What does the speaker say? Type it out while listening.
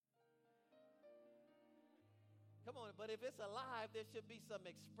Come on, but if it's alive, there should be some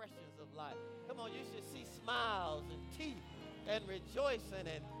expressions of life. Come on, you should see smiles and teeth and rejoicing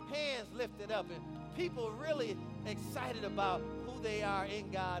and hands lifted up and people really excited about who they are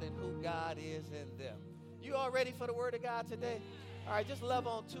in God and who God is in them. You all ready for the word of God today? All right, just love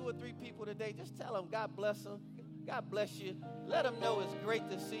on 2 or 3 people today. Just tell them God bless them. God bless you. Let them know it's great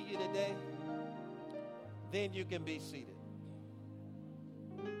to see you today. Then you can be seated.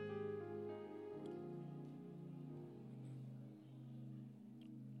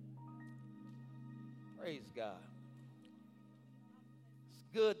 Praise God. It's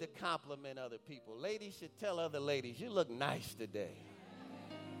good to compliment other people. Ladies should tell other ladies, you look nice today.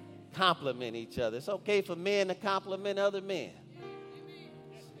 Compliment each other. It's okay for men to compliment other men.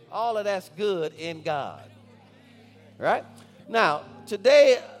 All of that's good in God. Right? Now,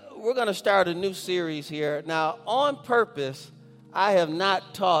 today we're going to start a new series here. Now, on purpose, I have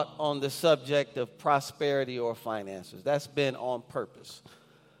not taught on the subject of prosperity or finances. That's been on purpose.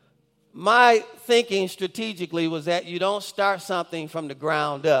 My thinking strategically was that you don't start something from the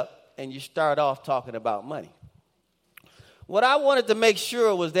ground up and you start off talking about money. What I wanted to make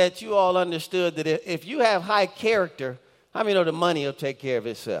sure was that you all understood that if you have high character, how many know the money will take care of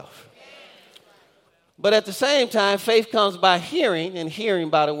itself? But at the same time, faith comes by hearing and hearing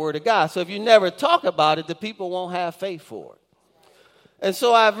by the word of God. So if you never talk about it, the people won't have faith for it. And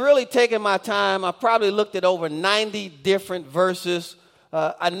so I've really taken my time. I probably looked at over 90 different verses.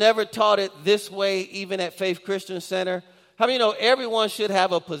 I never taught it this way, even at Faith Christian Center. How many know everyone should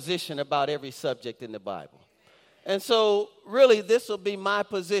have a position about every subject in the Bible? And so, really, this will be my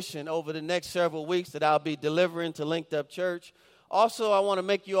position over the next several weeks that I'll be delivering to Linked Up Church. Also, I want to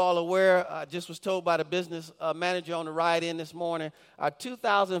make you all aware, I just was told by the business manager on the ride in this morning, our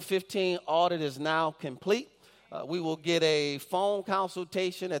 2015 audit is now complete. We will get a phone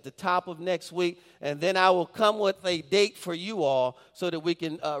consultation at the top of next week, and then I will come with a date for you all so that we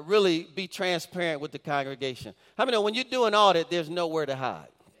can really be transparent with the congregation. How many know when you do an audit, there's nowhere to hide?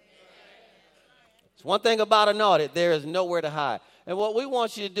 It's one thing about an audit, there is nowhere to hide. And what we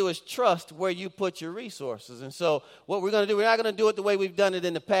want you to do is trust where you put your resources. And so what we're going to do, we're not going to do it the way we've done it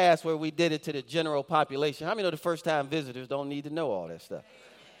in the past where we did it to the general population. How many know the first-time visitors don't need to know all that stuff?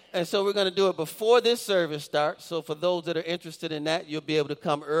 And so we're going to do it before this service starts. So for those that are interested in that, you'll be able to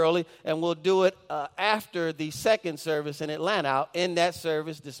come early. And we'll do it after the second service in Atlanta. In that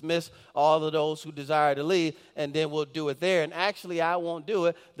service, dismiss all of those who desire to leave. And then we'll do it there. And actually, I won't do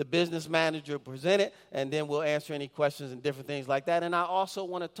it. The business manager will present it. And then we'll answer any questions and different things like that. And I also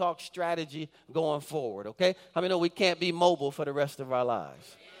want to talk strategy going forward, okay? How many know we can't be mobile for the rest of our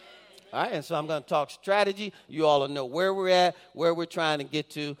lives? All right, and so I'm going to talk strategy. You all will know where we're at, where we're trying to get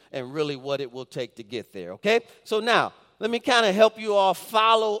to, and really what it will take to get there, okay? So now, let me kind of help you all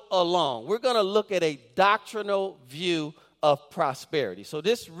follow along. We're going to look at a doctrinal view of prosperity. So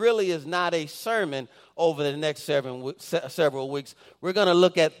this really is not a sermon over the next several weeks. We're going to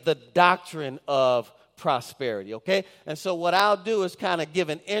look at the doctrine of prosperity, okay? And so what I'll do is kind of give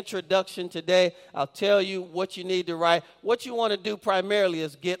an introduction today. I'll tell you what you need to write. What you want to do primarily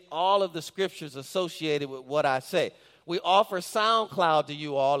is get all of the scriptures associated with what I say. We offer SoundCloud to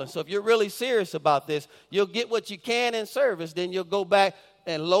you all, and so if you're really serious about this, you'll get what you can in service, then you'll go back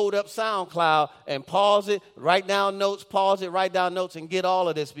and load up SoundCloud and pause it, write down notes, pause it, write down notes, and get all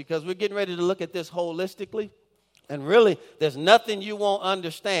of this because we're getting ready to look at this holistically. And really, there's nothing you won't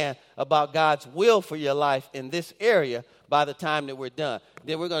understand about God's will for your life in this area by the time that we're done.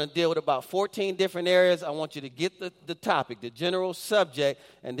 Then we're going to deal with about 14 different areas. I want you to get the topic, the general subject,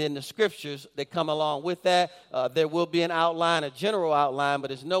 and then the scriptures that come along with that. There will be an outline, a general outline, but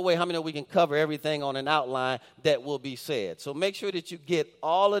there's no way, how many know we can cover everything on an outline that will be said. So make sure that you get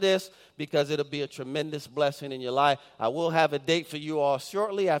all of this because it'll be a tremendous blessing in your life. I will have a date for you all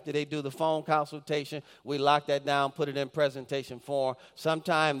shortly after they do the phone consultation. We lock that down, put it in presentation form.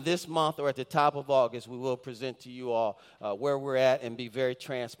 Sometime this month or at the top of August, we will present to you all where we're at and be very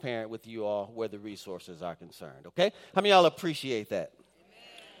transparent with you all where the resources are concerned, okay? How many of y'all appreciate that?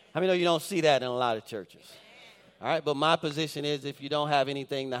 Amen. How many know you don't see that in a lot of churches? Amen. All right, but my position is if you don't have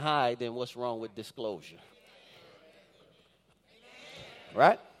anything to hide, then what's wrong with disclosure? Amen.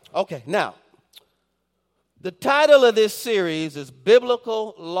 Right? Okay, now, the title of this series is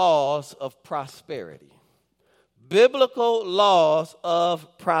Biblical Laws of Prosperity. Biblical Laws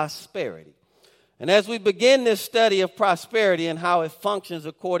of Prosperity. And as we begin this study of prosperity and how it functions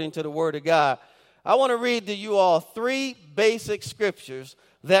according to the Word of God, I want to read to you all 3 basic scriptures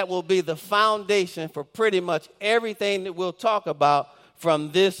that will be the foundation for pretty much everything that we'll talk about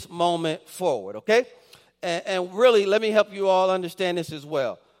from this moment forward, okay? And really, let me help you all understand this as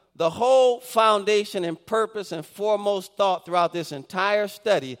well. The whole foundation and purpose and foremost thought throughout this entire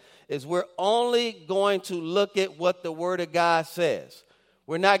study is we're only going to look at what the Word of God says.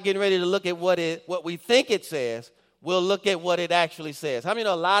 We're not getting ready to look at what we think it says. We'll look at what it actually says. How many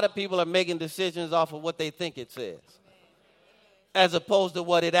know a lot of people are making decisions off of what they think it says as opposed to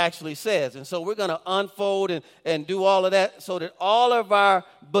what it actually says? And so we're going to unfold and do all of that so that all of our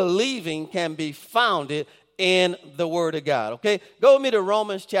believing can be founded in the Word of God, okay? Go with me to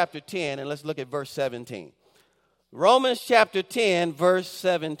Romans chapter 10, and let's look at verse 17. Romans chapter 10, verse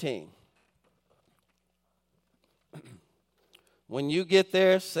 17. When you get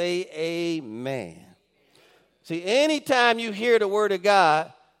there, say amen. See, anytime you hear the Word of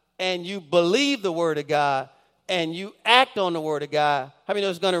God and you believe the Word of God and you act on the Word of God, how many know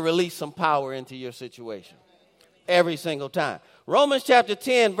it's going to release some power into your situation? Every single time. Romans chapter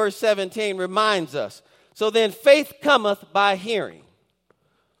 10, verse 17 reminds us, so then faith cometh by hearing.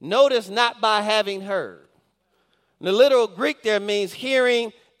 Notice not by having heard. The literal Greek there means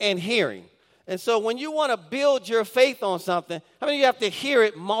hearing and hearing. And so when you want to build your faith on something, how many of you have to hear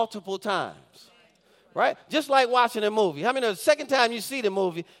it multiple times? Right? Just like watching a movie. How many know the second time you see the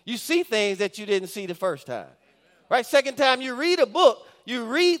movie, you see things that you didn't see the first time? Right? Second time you read a book, you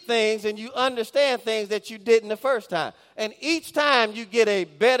read things and you understand things that you didn't the first time. And each time you get a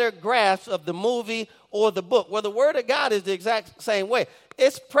better grasp of the movie or the book. Well, the Word of God is the exact same way.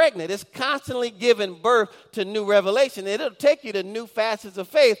 It's pregnant. It's constantly giving birth to new revelation. It'll take you to new facets of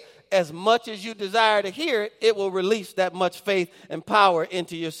faith. As much as you desire to hear it, it will release that much faith and power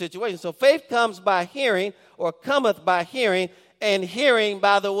into your situation. So faith comes by hearing, or cometh by hearing, and hearing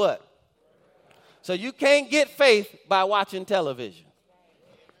by the what? So you can't get faith by watching television.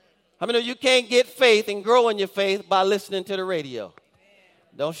 How many of you can't get faith and grow in your faith by listening to the radio?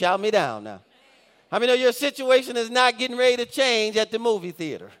 Don't shout me down now. How many of your situation is not getting ready to change at the movie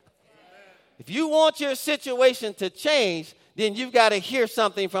theater? If you want your situation to change, then you've got to hear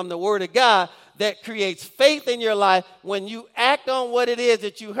something from the Word of God that creates faith in your life. When you act on what it is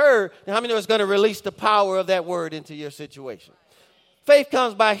that you heard, how many know it's going to release the power of that word into your situation? Faith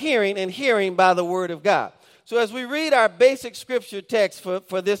comes by hearing, and hearing by the Word of God. So as we read our basic scripture text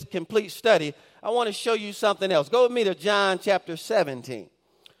for this complete study, I want to show you something else. Go with me to John chapter 17,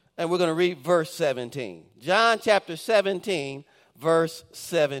 and we're going to read verse 17. John chapter 17, verse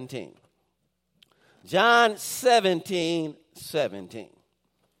 17. John 17, 17.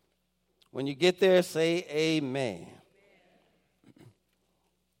 When you get there, say amen.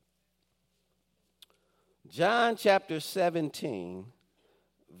 John chapter 17,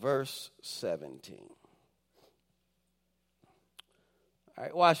 verse 17. All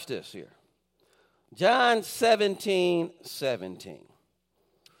right, watch this here. John 17, 17.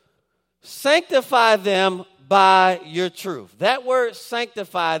 Sanctify them by your truth. That word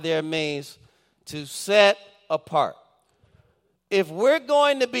sanctify there means to set apart. If we're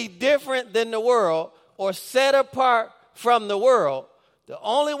going to be different than the world or set apart from the world, the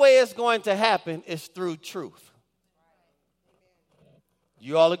only way it's going to happen is through truth.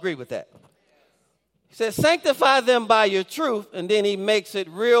 You all agree with that? He says, sanctify them by your truth, and then he makes it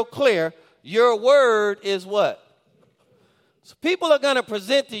real clear. Your word is what? So people are going to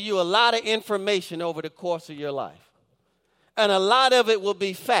present to you a lot of information over the course of your life. And a lot of it will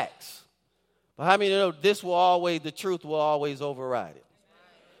be facts. But how many know the truth will always override it?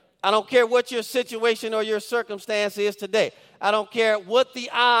 I don't care what your situation or your circumstance is today. I don't care what the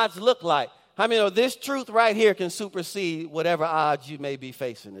odds look like. How many know this truth right here can supersede whatever odds you may be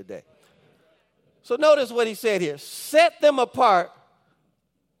facing today? So notice what he said here. Set them apart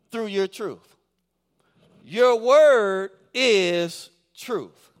through your truth. Your word is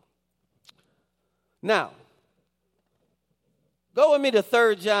truth. Now, go with me to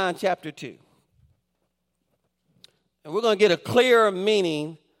 3 John chapter 2. And we're going to get a clearer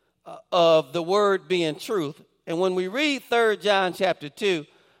meaning of the word being truth. And when we read 3 John chapter 2,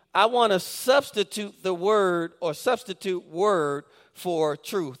 I want to substitute the word or substitute word for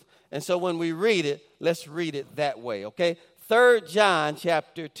truth. And so when we read it, let's read it that way, okay? 3 John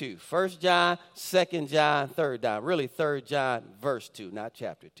chapter 2. 1 John, 2 John, 3 John. Really 3 John verse 2, not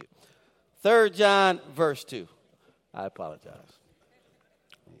chapter 2. 3 John verse 2. I apologize.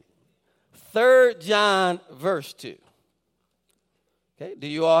 3 John verse 2. Okay, do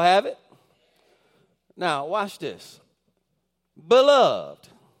you all have it? Now, watch this. Beloved.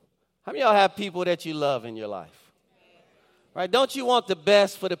 How many of y'all have people that you love in your life? Right? Don't you want the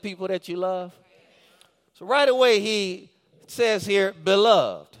best for the people that you love? So right away he says here,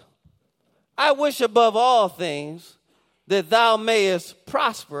 beloved, I wish above all things that thou mayest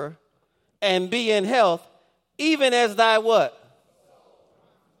prosper and be in health, even as thy what?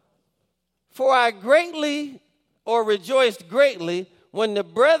 For I greatly or rejoiced greatly when the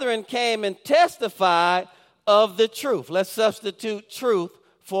brethren came and testified of the truth. Let's substitute truth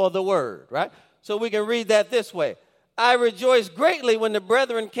for the word, right? So we can read that this way. I rejoiced greatly when the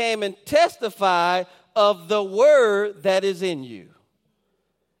brethren came and testified of the word that is in you.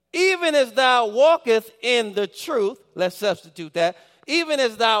 Even as thou walkest in the truth, let's substitute that. Even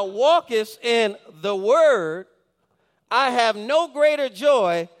as thou walkest in the word, I have no greater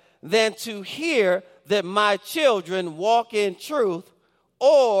joy than to hear that my children walk in truth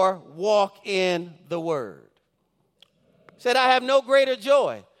or walk in the word. Said, I have no greater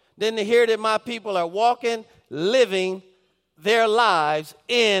joy than to hear that my people are walking, living their lives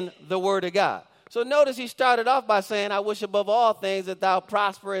in the word of God. So notice he started off by saying, I wish above all things that thou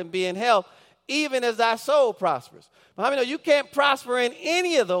prosper and be in health, even as thy soul prospers. But how many know you can't prosper in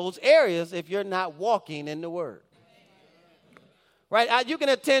any of those areas if you're not walking in the word? Right? You can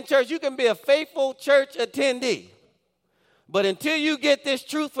attend church. You can be a faithful church attendee. But until you get this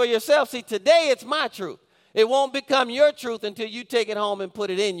truth for yourself, see, today it's my truth. It won't become your truth until you take it home and put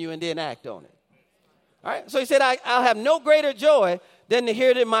it in you and then act on it. All right? So he said, I'll have no greater joy than to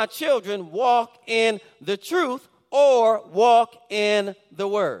hear that my children walk in the truth or walk in the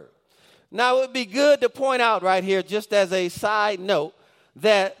word. Now, it would be good to point out right here, just as a side note,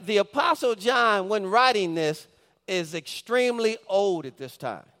 that the Apostle John, when writing this, is extremely old at this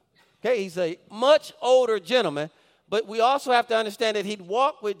time. Okay, he's a much older gentleman, but we also have to understand that he'd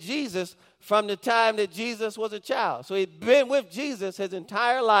walked with Jesus from the time that Jesus was a child. So he'd been with Jesus his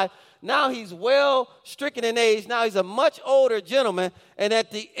entire life. Now he's well stricken in age. Now he's a much older gentleman. And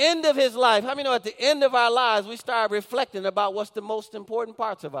at the end of his life, how many know at the end of our lives, we start reflecting about what's the most important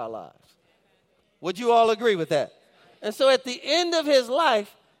parts of our lives? Would you all agree with that? And so at the end of his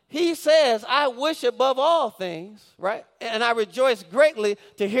life, he says, I wish above all things, right? And I rejoice greatly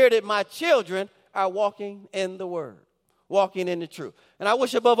to hear that my children are walking in the word, walking in the truth. And I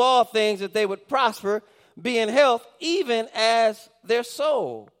wish above all things that they would prosper, be in health, even as their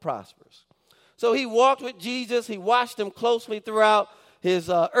soul prospers. So he walked with Jesus. He watched him closely throughout his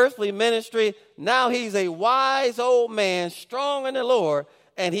earthly ministry. Now he's a wise old man, strong in the Lord.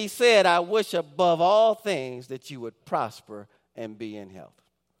 And he said, I wish above all things that you would prosper and be in health.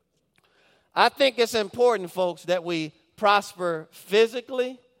 I think it's important, folks, that we prosper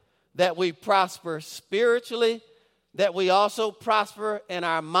physically, that we prosper spiritually, that we also prosper in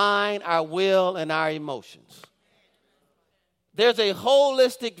our mind, our will, and our emotions. There's a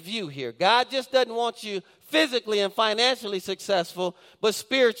holistic view here. God just doesn't want you physically and financially successful, but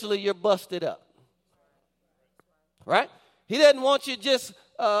spiritually you're busted up. Right? He doesn't want you just,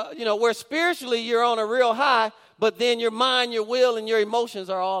 where spiritually you're on a real high, but then your mind, your will, and your emotions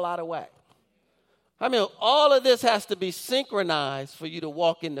are all out of whack. I mean, all of this has to be synchronized for you to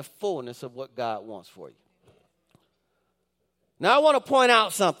walk in the fullness of what God wants for you. Now, I want to point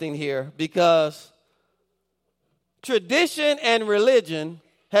out something here because tradition and religion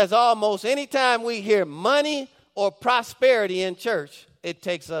has almost, anytime we hear money or prosperity in church, it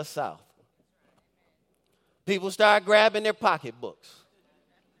takes us south. People start grabbing their pocketbooks.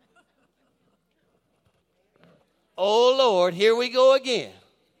 Oh, Lord, here we go again.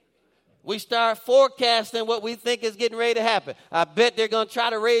 We start forecasting what we think is getting ready to happen. I bet they're going to try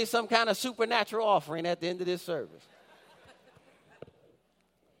to raise some kind of supernatural offering at the end of this service.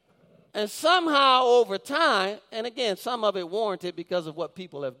 And somehow over time, and again, some of it warranted because of what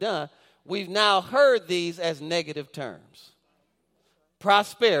people have done, we've now heard these as negative terms.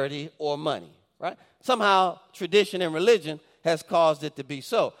 Prosperity or money, right? Somehow tradition and religion has caused it to be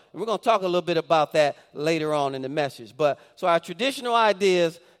so. And we're going to talk a little bit about that later on in the message. But so our traditional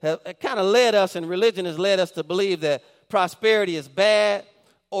ideas have kind of led us, and religion has led us to believe that prosperity is bad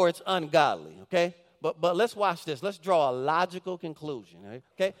or it's ungodly, okay? But let's watch this. Let's draw a logical conclusion,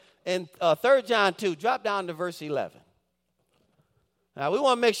 okay? In 3 John 2, drop down to verse 11. Now, we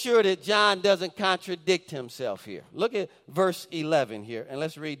want to make sure that John doesn't contradict himself here. Look at verse 11 here, and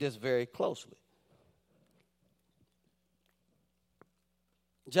let's read this very closely.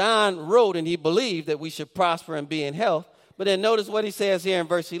 John wrote and he believed that we should prosper and be in health. But then notice what he says here in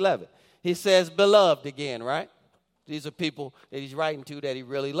verse 11. He says, beloved again, right? These are people that he's writing to that he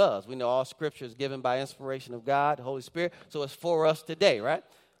really loves. We know all scripture is given by inspiration of God, the Holy Spirit. So it's for us today, right?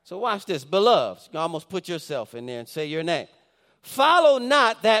 So watch this. Beloved, you can almost put yourself in there and say your name. Follow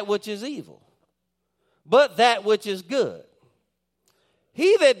not that which is evil, but that which is good.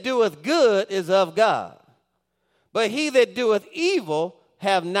 He that doeth good is of God, but he that doeth evil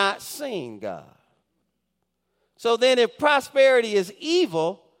have not seen God. So then if prosperity is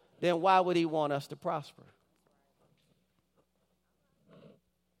evil, then why would he want us to prosper?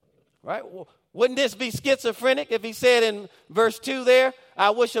 Right? Well, wouldn't this be schizophrenic if he said in verse 2 there, I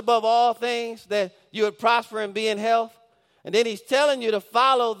wish above all things that you would prosper and be in health? And then he's telling you to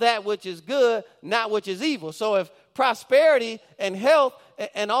follow that which is good, not which is evil. So if prosperity and health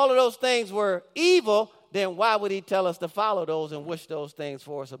and all of those things were evil, then why would he tell us to follow those and wish those things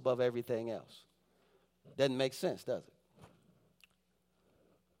for us above everything else? Doesn't make sense, does it?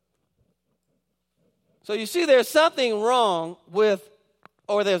 So you see, there's something wrong with,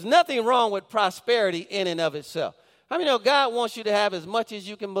 or there's nothing wrong with prosperity in and of itself. How many know God wants you to have as much as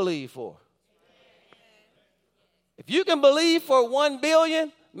you can believe for? If you can believe for 1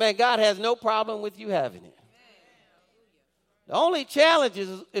 billion, man, God has no problem with you having it. The only challenge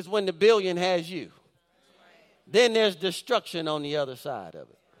is when the billion has you. Then there's destruction on the other side of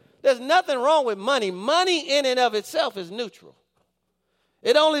it. There's nothing wrong with money. Money in and of itself is neutral.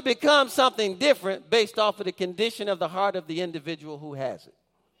 It only becomes something different based off of the condition of the heart of the individual who has it.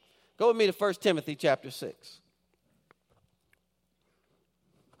 Go with me to 1 Timothy chapter 6.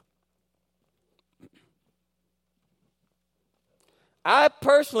 I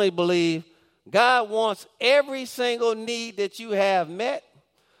personally believe God wants every single need that you have met.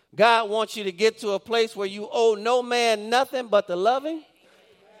 God wants you to get to a place where you owe no man nothing but to love him.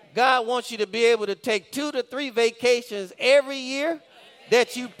 God wants you to be able to take 2 to 3 vacations every year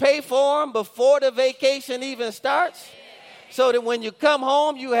that you pay for them before the vacation even starts, so that when you come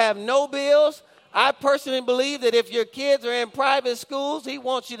home, you have no bills. I personally believe that if your kids are in private schools, he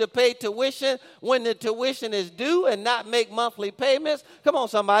wants you to pay tuition when the tuition is due and not make monthly payments. Come on,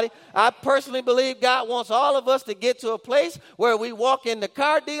 somebody. I personally believe God wants all of us to get to a place where we walk into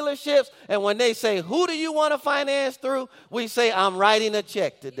car dealerships, and when they say, who do you want to finance through? We say, I'm writing a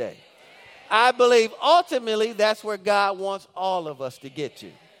check today. I believe ultimately that's where God wants all of us to get to.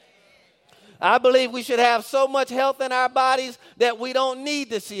 I believe we should have so much health in our bodies that we don't need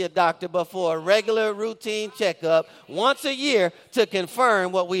to see a doctor but for a regular routine checkup once a year to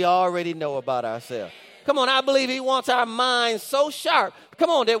confirm what we already know about ourselves. Come on, I believe he wants our minds so sharp, come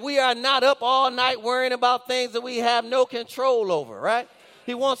on, that we are not up all night worrying about things that we have no control over, right?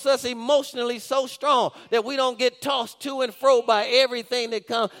 He wants us emotionally so strong that we don't get tossed to and fro by everything that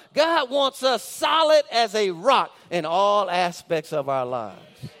comes. God wants us solid as a rock in all aspects of our lives.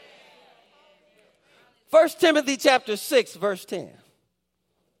 1 Timothy chapter 6, verse 10.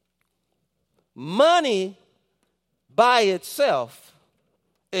 Money by itself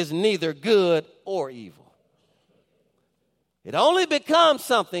is neither good or evil. It only becomes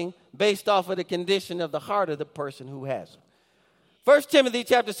something based off of the condition of the heart of the person who has it. 1 Timothy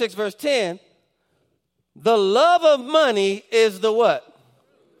chapter 6, verse 10, the love of money is the what?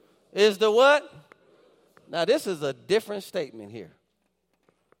 Is the what? Now, this is a different statement here.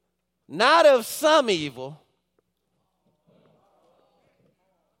 Not of some evil.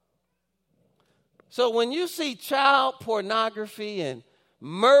 So when you see child pornography and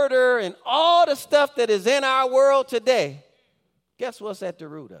murder and all the stuff that is in our world today, guess what's at the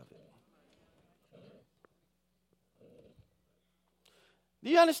root of it? Do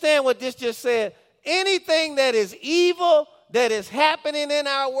you understand what this just said? Anything that is evil that is happening in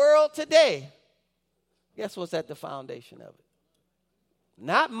our world today, guess what's at the foundation of it?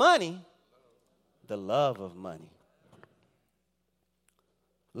 Not money, the love of money.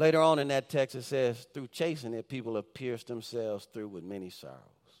 Later on in that text it says, through chasing it, people have pierced themselves through with many sorrows.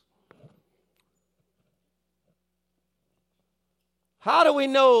 How do we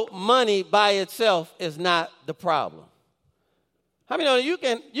know money by itself is not the problem? How many know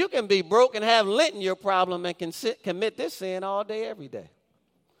you can be broke and have lint in your problem and can commit this sin all day, every day?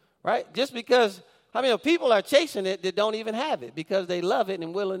 Right? Just because, how many people are chasing it that don't even have it because they love it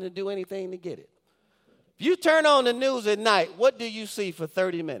and willing to do anything to get it? If you turn on the news at night, what do you see for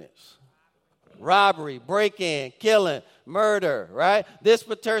 30 minutes? Robbery, break-in, killing, murder, right? This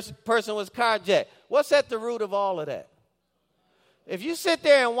person was carjacked. What's at the root of all of that? If you sit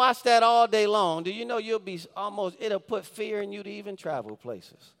there and watch that all day long, do you know it'll put fear in you to even travel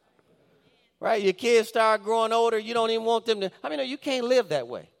places? Right? Your kids start growing older, you don't even want them to, you can't live that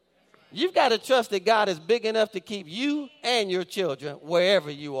way. You've got to trust that God is big enough to keep you and your children wherever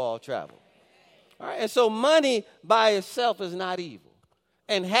you all travel. All right? And so money by itself is not evil.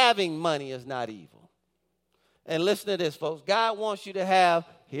 And having money is not evil. And listen to this, folks. God wants you to have,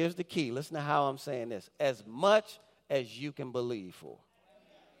 here's the key. Listen to how I'm saying this. As much as you can believe for.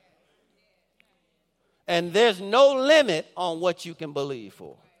 And there's no limit on what you can believe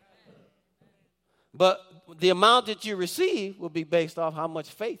for. But the amount that you receive will be based off how much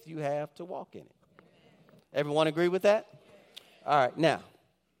faith you have to walk in it. Everyone agree with that? All right, now.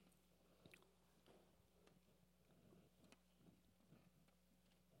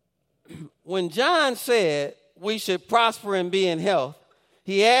 when John said we should prosper and be in health,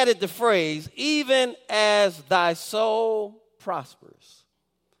 he added the phrase, even as thy soul prospers.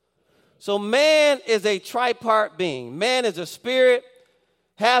 So man is a tripart being. Man is a spirit,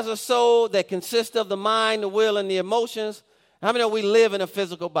 has a soul that consists of the mind, the will, and the emotions. How many know we live in a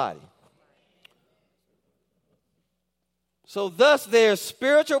physical body? So thus there's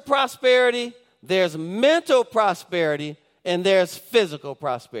spiritual prosperity, there's mental prosperity, and there's physical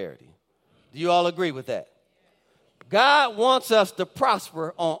prosperity. Do you all agree with that? God wants us to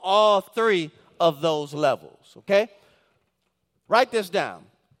prosper on all three of those levels, okay? Write this down.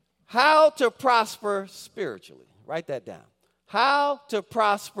 How to prosper spiritually. Write that down. How to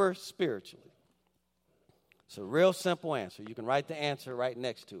prosper spiritually. It's a real simple answer. You can write the answer right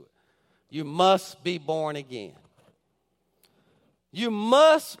next to it. You must be born again. You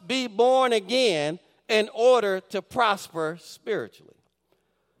must be born again in order to prosper spiritually.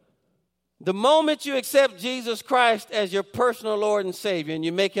 The moment you accept Jesus Christ as your personal Lord and Savior and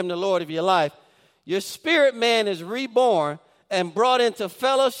you make him the Lord of your life, your spirit man is reborn and brought into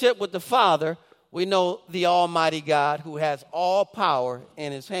fellowship with the Father. We know the Almighty God who has all power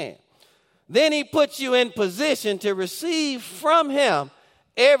in his hand. Then he puts you in position to receive from him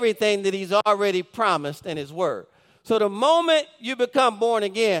everything that he's already promised in his word. So the moment you become born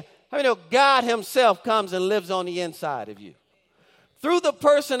again, how many know God himself comes and lives on the inside of you? Through the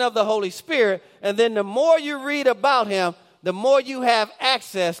person of the Holy Spirit, and then the more you read about him, the more you have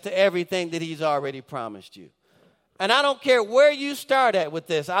access to everything that he's already promised you. And I don't care where you start at with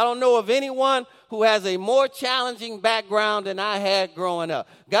this. I don't know of anyone who has a more challenging background than I had growing up.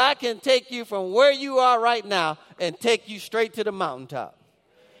 God can take you from where you are right now and take you straight to the mountaintop.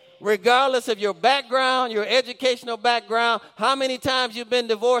 Regardless of your background, your educational background, how many times you've been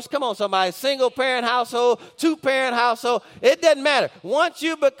divorced. Come on, somebody. Single-parent household, two-parent household. It doesn't matter. Once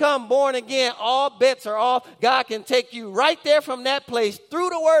you become born again, all bets are off. God can take you right there from that place through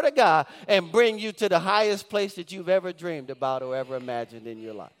the Word of God and bring you to the highest place that you've ever dreamed about or ever imagined in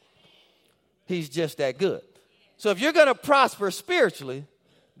your life. He's just that good. So if you're going to prosper spiritually,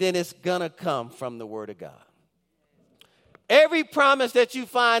 then it's going to come from the Word of God. Every promise that you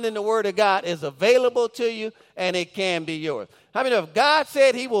find in the Word of God is available to you, and it can be yours. How many know if God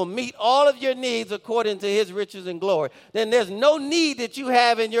said he will meet all of your needs according to his riches and glory, then there's no need that you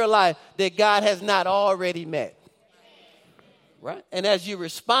have in your life that God has not already met. Right? And as you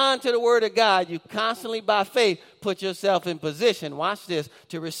respond to the Word of God, you constantly by faith put yourself in position, watch this,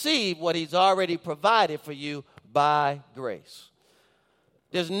 to receive what he's already provided for you by grace.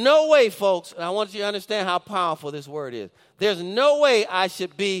 There's no way, folks, and I want you to understand how powerful this word is. There's no way I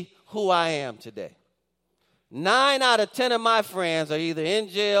should be who I am today. 9 out of 10 of my friends are either in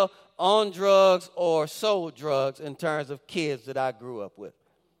jail, on drugs, or sold drugs in terms of kids that I grew up with.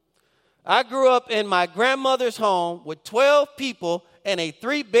 I grew up in my grandmother's home with 12 people in a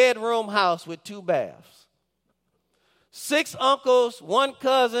 3-bedroom house with 2 baths. 6 uncles, 1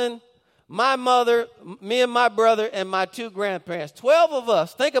 cousin, my mother, me and my brother, and my 2 grandparents. 12 of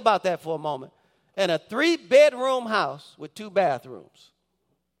us, think about that for a moment, in a 3-bedroom house with 2 bathrooms.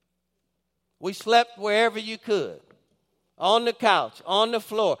 We slept wherever you could, on the couch, on the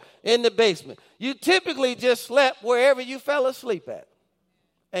floor, in the basement. You typically just slept wherever you fell asleep at,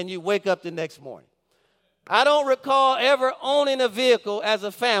 and you wake up the next morning. I don't recall ever owning a vehicle as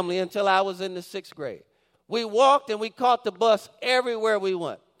a family until I was in the 6th grade. We walked and we caught the bus everywhere we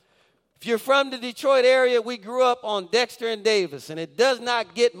went. If you're from the Detroit area, we grew up on Dexter and Davis, and it does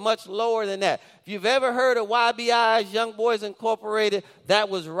not get much lower than that. If you've ever heard of YBI's, Young Boys Incorporated, that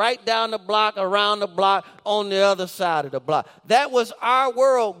was right down the block, around the block, on the other side of the block. That was our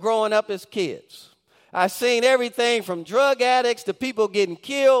world growing up as kids. I've seen everything from drug addicts to people getting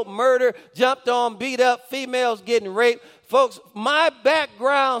killed, murdered, jumped on, beat up, females getting raped. Folks, my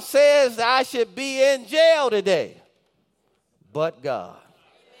background says I should be in jail today, but God.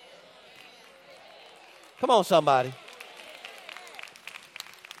 Come on, somebody.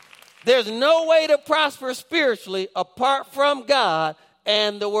 There's no way to prosper spiritually apart from God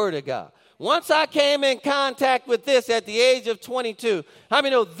and the Word of God. Once I came in contact with this at the age of 22, how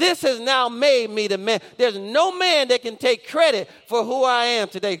many know this has now made me the man? There's no man that can take credit for who I am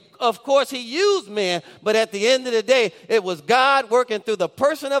today. Of course, he used men, but at the end of the day, it was God working through the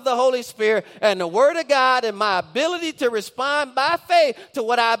person of the Holy Spirit and the Word of God and my ability to respond by faith to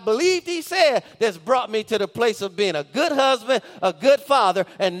what I believed he said that's brought me to the place of being a good husband, a good father,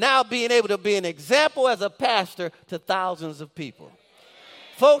 and now being able to be an example as a pastor to thousands of people.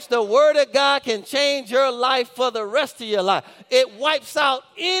 Folks, the Word of God can change your life for the rest of your life. It wipes out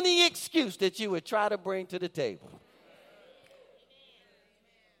any excuse that you would try to bring to the table.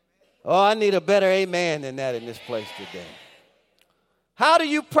 Oh, I need a better amen than that in this place today. How do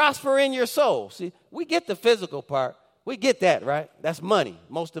you prosper in your soul? See, we get the physical part. We get that, right? That's money,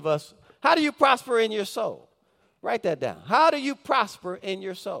 most of us. How do you prosper in your soul? Write that down. How do you prosper in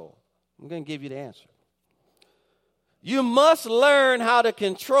your soul? I'm going to give you the answer. You must learn how to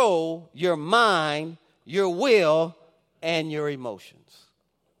control your mind, your will, and your emotions.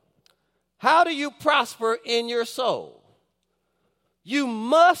 How do you prosper in your soul? You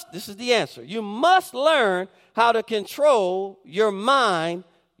must, this is the answer, you must learn how to control your mind,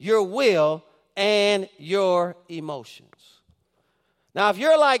 your will, and your emotions. Now, if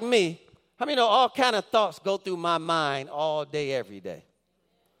you're like me, how many know all kind of thoughts go through my mind all day, every day?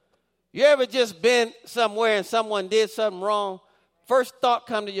 You ever just been somewhere and someone did something wrong? First thought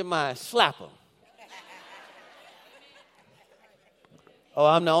come to your mind, slap them. Oh,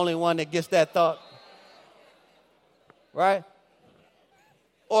 I'm the only one that gets that thought. Right?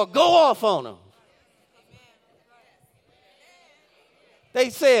 Or go off on them. They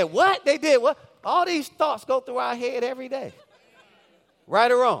said what? They did what? All these thoughts go through our head every day. Right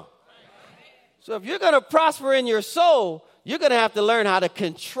or wrong? So if you're going to prosper in your soul, you're going to have to learn how to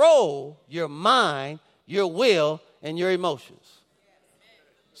control your mind, your will, and your emotions.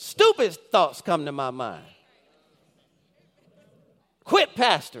 Stupid thoughts come to my mind. Quit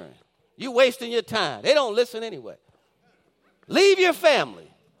pastoring. You're wasting your time. They don't listen anyway. Leave your family.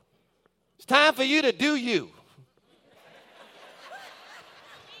 It's time for you to do you.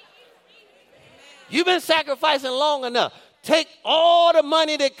 You've been sacrificing long enough. Take all the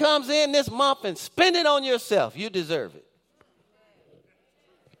money that comes in this month and spend it on yourself. You deserve it.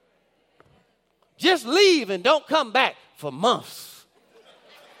 Just leave and don't come back for months.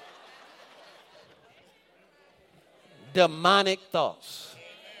 Demonic thoughts.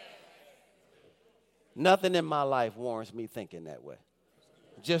 Nothing in my life warrants me thinking that way.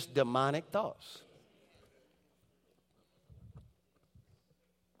 Just demonic thoughts.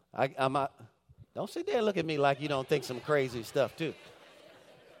 Don't sit there and look at me like you don't think some crazy stuff too.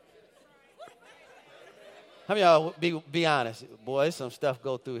 How many of y'all be honest? Boy, there's some stuff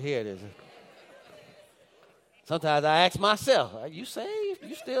go through here. Sometimes I ask myself, are you saved?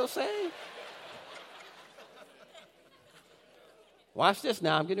 You still saved? Watch this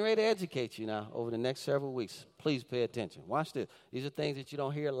now. I'm getting ready to educate you now over the next several weeks. Please pay attention. Watch this. These are things that you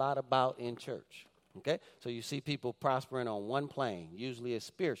don't hear a lot about in church. Okay? So you see people prospering on one plane, usually it's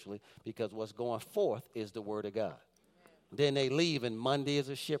spiritually, because what's going forth is the word of God. Then they leave, and Monday is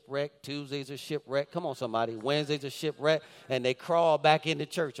a shipwreck, Tuesday's a shipwreck. Come on, somebody. Wednesday's a shipwreck, and they crawl back into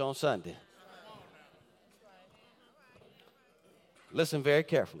church on Sunday. Listen very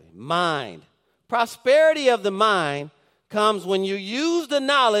carefully. Mind. Prosperity of the mind comes when you use the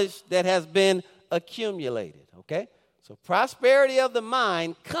knowledge that has been accumulated, okay? So prosperity of the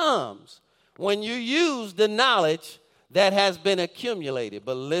mind comes when you use the knowledge that has been accumulated.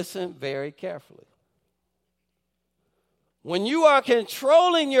 But listen very carefully. When you are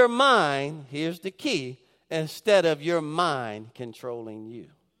controlling your mind, here's the key, instead of your mind controlling you.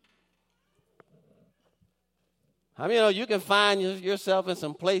 How many of you know you can find yourself in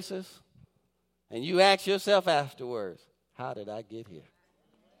some places and you ask yourself afterwards, how did I get here?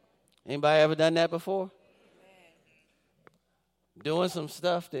 Anybody ever done that before? Doing some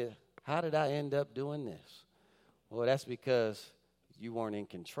stuff that, how did I end up doing this? Well, that's because you weren't in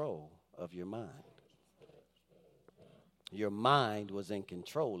control of your mind. Your mind was in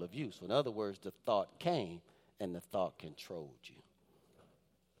control of you. So in other words, the thought came and the thought controlled you.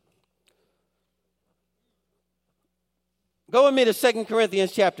 Go with me to 2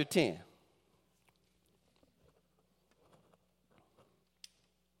 Corinthians chapter 10.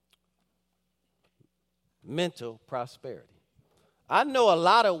 Mental prosperity. I know a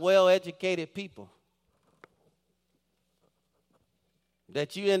lot of well-educated people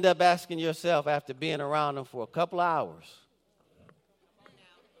that you end up asking yourself after being around them for a couple of hours,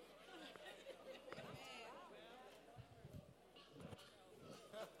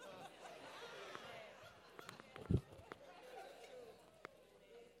 a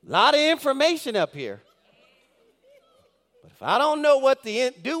lot of information up here. But if I don't know what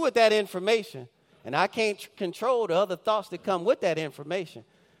to do with that information, and I can't control the other thoughts that come with that information,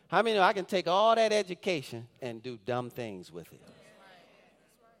 how many know I can take all that education and do dumb things with it?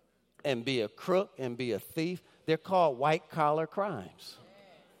 And be a crook and be a thief. They're called white-collar crimes.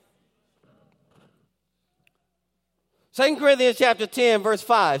 2 Corinthians chapter 10, verse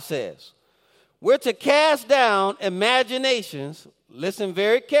 5 says, we're to cast down imaginations, listen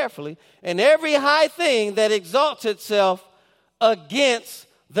very carefully, and every high thing that exalts itself against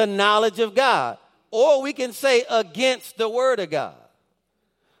the knowledge of God. Or we can say against the word of God.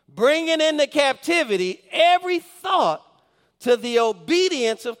 bringing into captivity every thought to the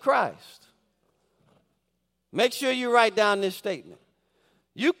obedience of Christ. Make sure you write down this statement.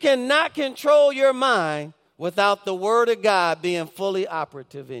 You cannot control your mind without the Word of God being fully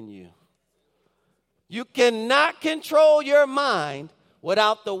operative in you. You cannot control your mind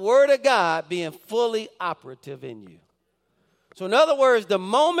without the Word of God being fully operative in you. So in other words, the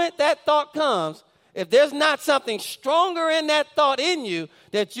moment that thought comes, if there's not something stronger in that thought in you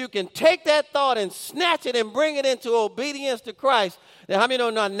that you can take that thought and snatch it and bring it into obedience to Christ, then how many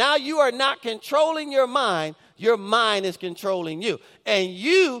know now you are not controlling your mind is controlling you. And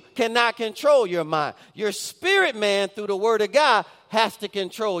you cannot control your mind. Your spirit man, through the Word of God, has to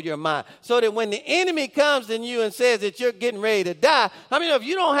control your mind. So that when the enemy comes to you and says that you're getting ready to die, I mean, if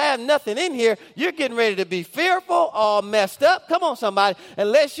you don't have nothing in here, you're getting ready to be fearful, all messed up. Come on, somebody.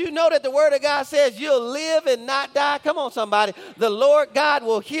 Unless you know that the Word of God says you'll live and not die. Come on, somebody. The Lord God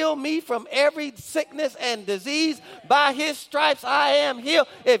will heal me from every sickness and disease. By His stripes I am healed.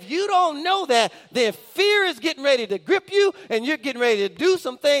 If you don't know that, then fear is getting ready to grip you, and you're getting ready to do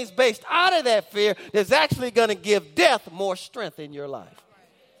some things based out of that fear that's actually going to give death more strength in your life.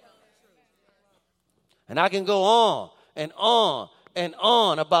 And I can go on and on and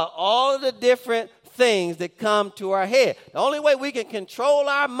on about all of the different things that come to our head. The only way we can control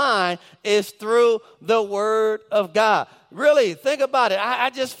our mind is through the Word of God. Really, think about it. I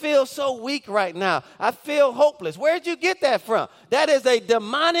just feel so weak right now. I feel hopeless. Where'd you get that from? That is a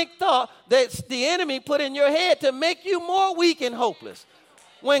demonic thought that the enemy put in your head to make you more weak and hopeless.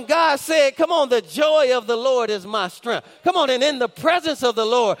 When God said, come on, the joy of the Lord is my strength. Come on, and in the presence of the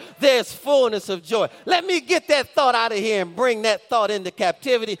Lord, there's fullness of joy. Let me get that thought out of here and bring that thought into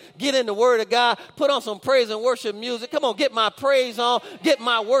captivity. Get in the Word of God. Put on some praise and worship music. Come on, get my praise on. Get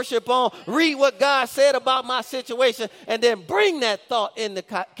my worship on. Read what God said about my situation. And then bring that thought into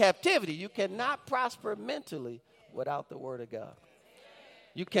captivity. You cannot prosper mentally without the Word of God.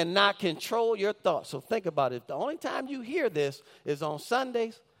 You cannot control your thoughts. So think about it. The only time you hear this is on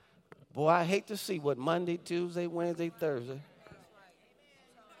Sundays. Boy, I hate to see what Monday, Tuesday, Wednesday, Thursday.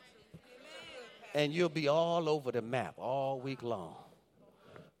 And you'll be all over the map all week long.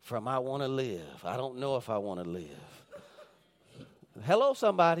 From I want to live. I don't know if I want to live. Hello,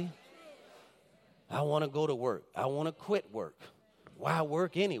 somebody. I want to go to work. I want to quit work. Why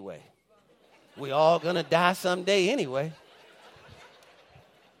work anyway? We all going to die someday anyway.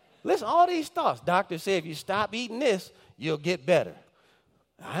 Listen, all these thoughts. Doctors say if you stop eating this, you'll get better.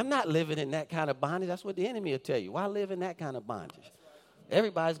 I'm not living in that kind of bondage. That's what the enemy will tell you. Why live in that kind of bondage?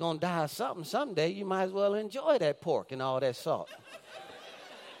 Everybody's going to die of something someday. You might as well enjoy that pork and all that salt.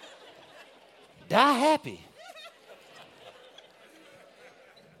 Die happy.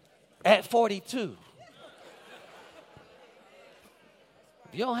 At 42.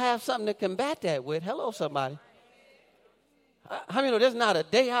 If you don't have something to combat that with, hello, somebody. How many know there's not a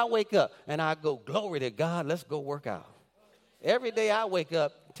day I wake up and I go, glory to God, let's go work out. Every day I wake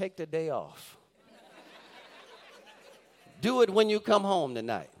up, take the day off. Do it when you come home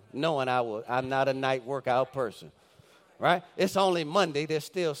tonight, knowing I'm not a night workout person, right? It's only Monday. There's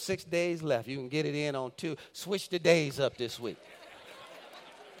still 6 days left. You can get it in on 2. Switch the days up this week.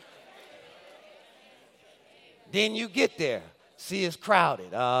 Then you get there. See, it's crowded.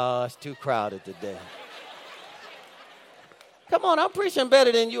 Oh, it's too crowded today. Come on, I'm preaching better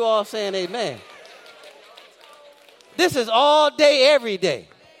than you all saying amen. This is all day, every day.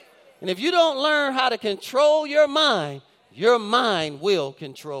 And if you don't learn how to control your mind will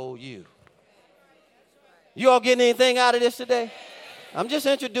control you. You all getting anything out of this today? I'm just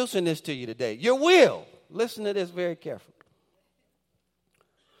introducing this to you today. Your will. Listen to this very carefully.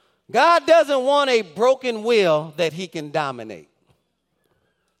 God doesn't want a broken will that He can dominate.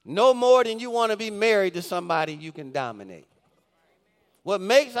 No more than you want to be married to somebody you can dominate. What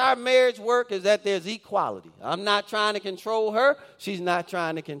makes our marriage work is that there's equality. I'm not trying to control her. She's not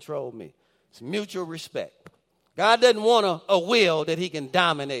trying to control me. It's mutual respect. God doesn't want a will that He can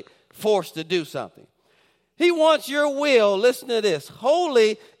dominate, forced to do something. He wants your will, listen to this,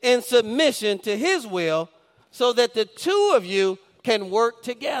 wholly in submission to His will so that the two of you can work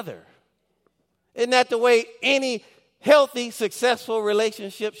together. Isn't that the way any healthy, successful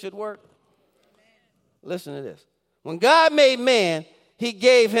relationship should work? Listen to this. When God made man, He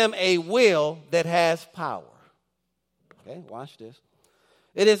gave him a will that has power. Okay, watch this.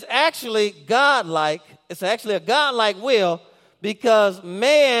 It is actually godlike. It's actually a godlike will because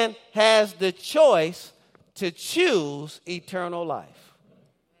man has the choice to choose eternal life.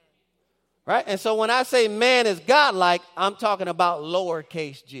 Right? And so when I say man is godlike, I'm talking about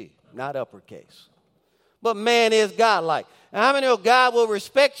lowercase g, not uppercase. but man is godlike. And how many know God will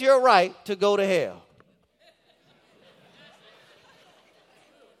respect your right to go to hell?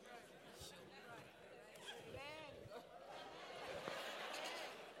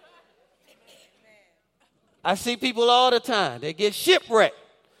 I see people all the time. They get shipwrecked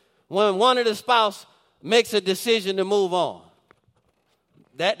when one of the spouse makes a decision to move on.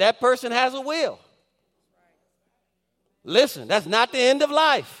 That person has a will. Listen, that's not the end of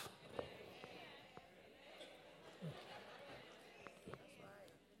life.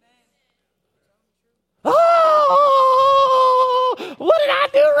 Oh, what did I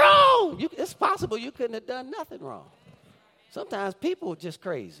do wrong? It's possible you couldn't have done nothing wrong. Sometimes people are just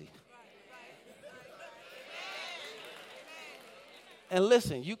crazy. And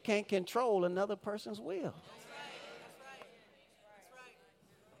listen, you can't control another person's will.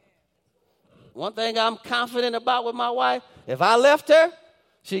 One thing I'm confident about with my wife, if I left her,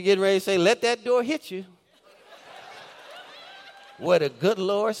 she getting ready to say, let that door hit you. Where the good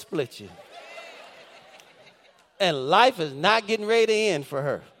Lord split you. And life is not getting ready to end for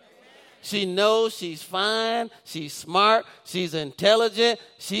her. She knows she's fine, she's smart, she's intelligent,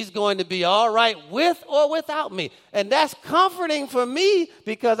 she's going to be all right with or without me. And that's comforting for me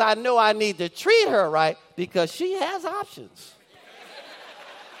because I know I need to treat her right because she has options.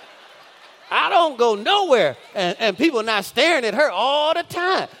 I don't go nowhere and people not staring at her all the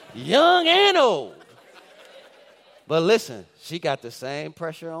time, young and old. But listen, she got the same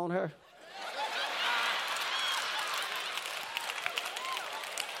pressure on her.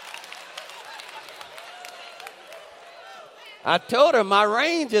 I told her my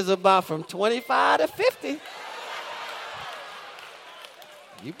range is about from 25 to 50.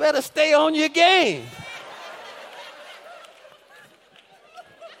 You better stay on your game.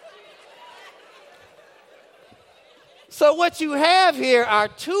 So what you have here are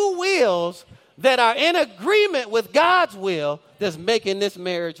two wills that are in agreement with God's will that's making this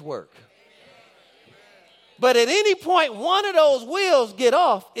marriage work. But at any point, one of those wheels get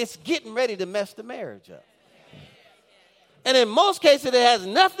off, it's getting ready to mess the marriage up. And in most cases, it has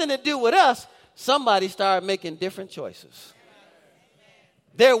nothing to do with us. Somebody started making different choices.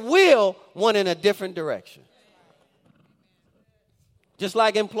 Their will went in a different direction. Just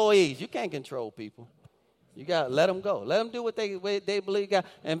like employees, you can't control people. You got to let them go. Let them do what they believe God,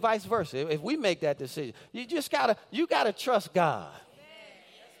 and vice versa. If we make that decision, you got to trust God.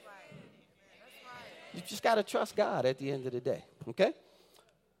 You just got to trust God at the end of the day. Okay?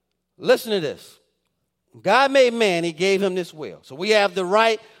 Listen to this. God made man, he gave him this will. So we have the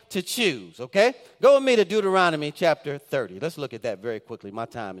right to choose, okay? Go with me to Deuteronomy chapter 30. Let's look at that very quickly. My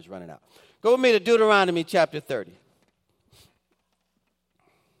time is running out. Go with me to Deuteronomy chapter 30.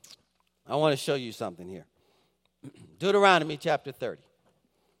 I want to show you something here. Deuteronomy chapter 30.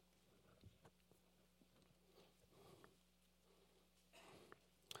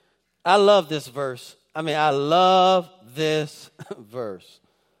 I love this verse. I love this verse.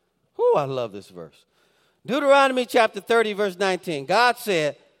 Whew, I love this verse. Deuteronomy chapter 30, verse 19. God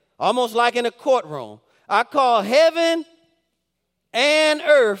said, almost like in a courtroom, I call heaven and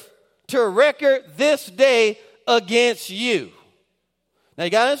earth to record this day against you. Now,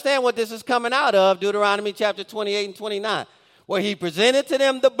 you got to understand what this is coming out of, Deuteronomy chapter 28 and 29, where he presented to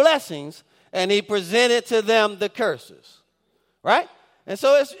them the blessings and he presented to them the curses, right? And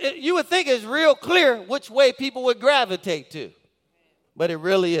so you would think it's real clear which way people would gravitate to, but it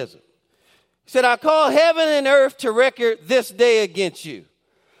really isn't. He said, I call heaven and earth to record this day against you,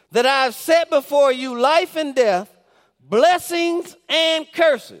 that I have set before you life and death, blessings and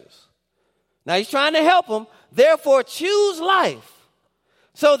curses. Now he's trying to help them. Therefore, choose life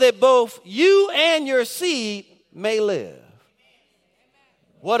so that both you and your seed may live.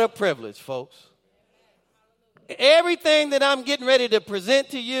 What a privilege, folks. Everything that I'm getting ready to present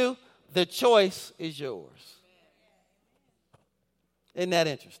to you, the choice is yours. Isn't that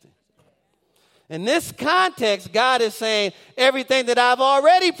interesting? In this context, God is saying everything that I've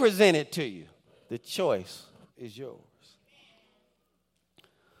already presented to you, the choice is yours.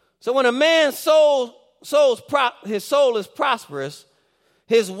 So when a man's his soul is prosperous,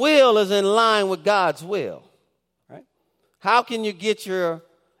 his will is in line with God's will. Right? How can you get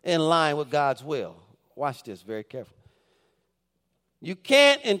in line with God's will? Watch this very carefully. You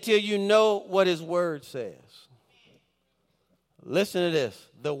can't until you know what his word says. Listen to this.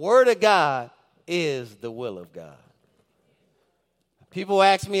 The word of God is the will of God. People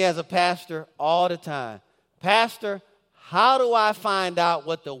ask me as a pastor all the time, Pastor, how do I find out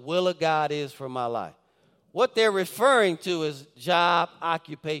what the will of God is for my life? What they're referring to is job,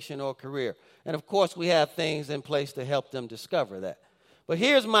 occupation, or career. And of course, we have things in place to help them discover that. But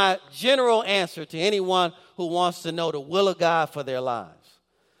here's my general answer to anyone who wants to know the will of God for their lives.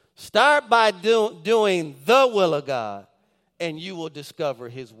 Start by doing the will of God, and you will discover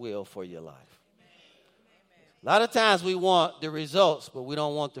his will for your life. A lot of times we want the results, but we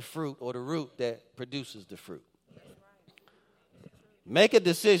don't want the fruit or the root that produces the fruit. Make a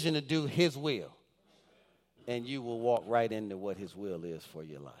decision to do his will, and you will walk right into what his will is for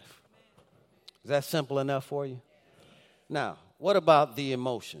your life. Is that simple enough for you? Now, what about the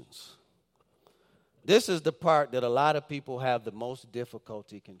emotions? This is the part that a lot of people have the most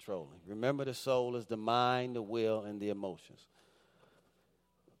difficulty controlling. Remember, the soul is the mind, the will, and the emotions.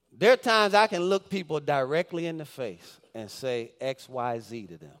 There are times I can look people directly in the face and say X, Y, Z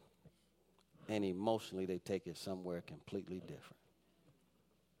to them. And emotionally, they take it somewhere completely different.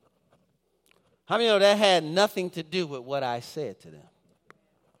 How many know that had nothing to do with what I said to them?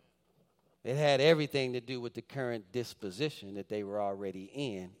 It had everything to do with the current disposition that they were already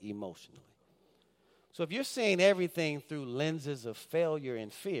in emotionally. So if you're seeing everything through lenses of failure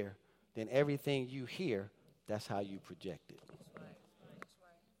and fear, then everything you hear, that's how you project it.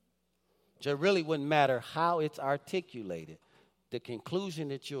 So it really wouldn't matter how it's articulated. The conclusion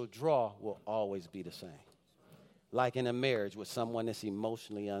that you'll draw will always be the same. Like in a marriage with someone that's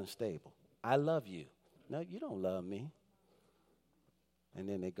emotionally unstable. I love you. No, you don't love me. And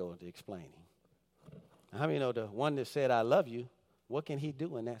then they go into explaining. How many know the one that said, I love you, what can he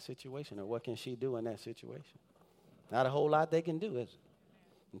do in that situation? Or what can she do in that situation? Not a whole lot they can do, is it?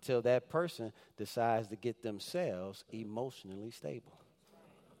 Until that person decides to get themselves emotionally stable.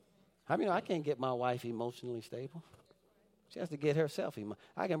 How many know I can't get my wife emotionally stable? She has to get herself.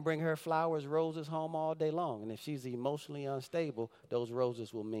 I can bring her flowers, roses home all day long. And if she's emotionally unstable, those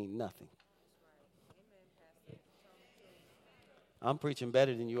roses will mean nothing. I'm preaching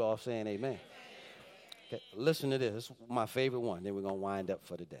better than you all saying amen. Okay, listen to this. This is my favorite one. Then we're going to wind up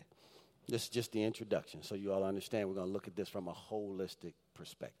for the day. This is just the introduction, so you all understand we're going to look at this from a holistic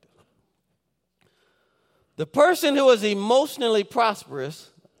perspective. The person who is emotionally prosperous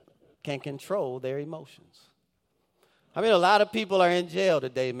can control their emotions. I mean, a lot of people are in jail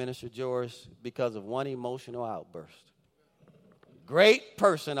today, Minister George, because of one emotional outburst. Great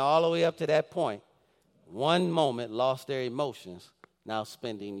person all the way up to that point. One moment lost their emotions, now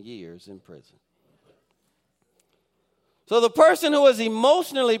spending years in prison. So the person who is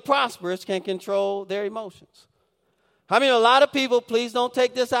emotionally prosperous can control their emotions. I mean, a lot of people, please don't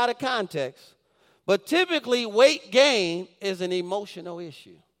take this out of context, but typically weight gain is an emotional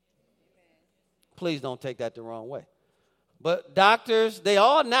issue. Please don't take that the wrong way. But doctors, they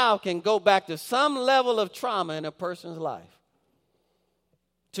all now can go back to some level of trauma in a person's life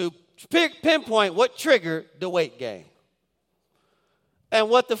to pinpoint what triggered the weight gain. And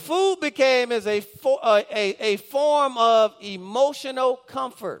what the food became is a form of emotional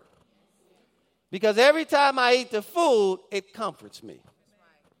comfort. Because every time I eat the food, it comforts me.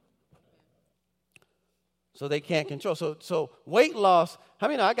 So they can't control. So weight loss,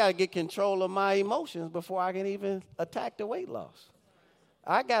 I got to get control of my emotions before I can even attack the weight loss.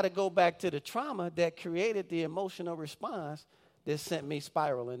 I got to go back to the trauma that created the emotional response that sent me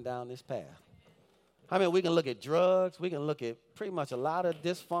spiraling down this path. We can look at drugs. We can look at pretty much a lot of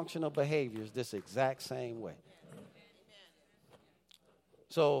dysfunctional behaviors this exact same way.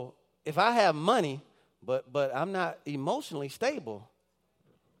 So if I have money, but I'm not emotionally stable,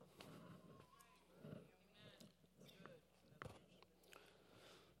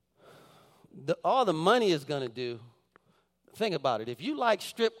 all the money is going to do, think about it. If you like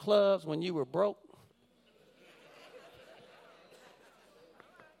strip clubs when you were broke,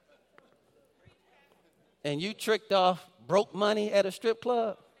 and you tricked off broke money at a strip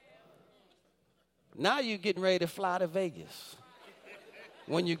club, now you're getting ready to fly to Vegas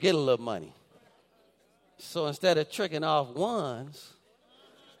when you get a little money. So instead of tricking off ones,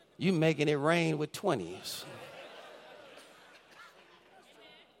 you making it rain with 20s.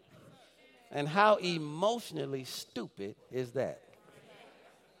 And how emotionally stupid is that?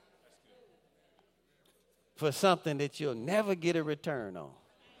 For something that you'll never get a return on.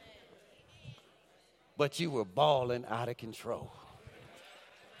 But you were balling out of control.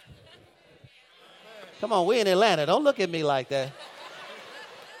 Come on, we're in Atlanta. Don't look at me like that.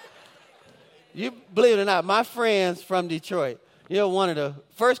 You believe it or not, my friends from Detroit, one of the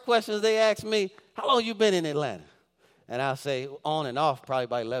first questions they ask me, how long you been in Atlanta? And I'll say on and off probably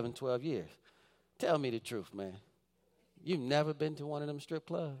about 11, 12 years. Tell me the truth, man. You've never been to one of them strip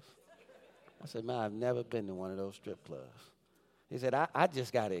clubs? I said, man, I've never been to one of those strip clubs. He said, I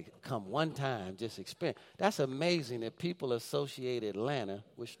just got to come one time, just experience. That's amazing that people associate Atlanta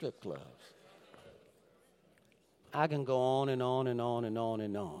with strip clubs. I can go on and on and on and on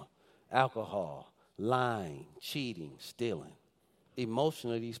and on. Alcohol, lying, cheating, stealing.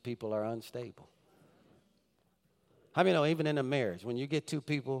 Emotionally, these people are unstable. How many know even in a marriage, when you get two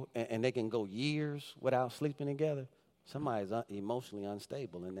people and they can go years without sleeping together, somebody's emotionally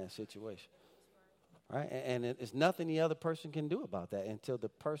unstable in that situation, right? And it's nothing the other person can do about that until the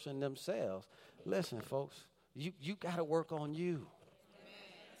person themselves. Listen, folks, you got to work on you.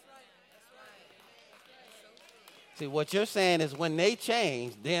 See, what you're saying is when they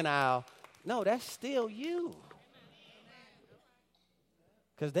change, then no, that's still you.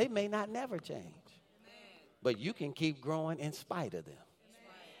 Because they may not never change. But you can keep growing in spite of them.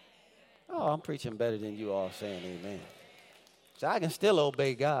 Oh, I'm preaching better than you all saying amen. So I can still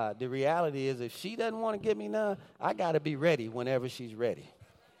obey God. The reality is if she doesn't want to give me none, I got to be ready whenever she's ready.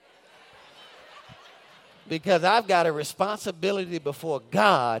 Because I've got a responsibility before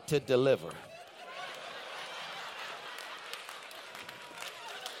God to deliver.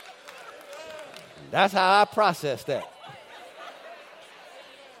 That's how I process that.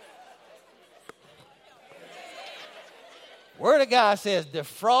 Word of God says,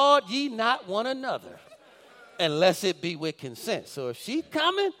 defraud ye not one another unless it be with consent. So if she's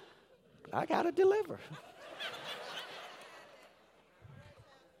coming, I got to deliver.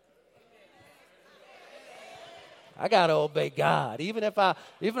 I got to obey God. Even if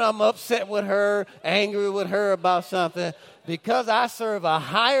I'm upset with her, angry with her about something, because I serve a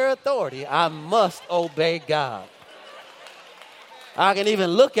higher authority, I must obey God. I can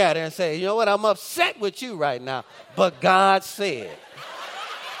even look at her and say, you know what, I'm upset with you right now, but God said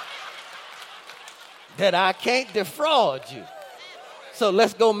that I can't defraud you. So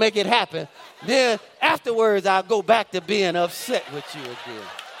let's go make it happen. Then afterwards, I'll go back to being upset with you again.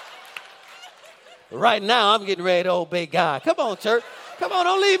 Right now, I'm getting ready to obey God. Come on, church. Come on,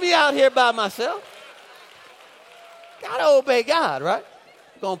 don't leave me out here by myself. Got to obey God, right?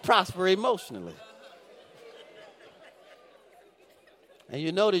 Going to prosper emotionally. And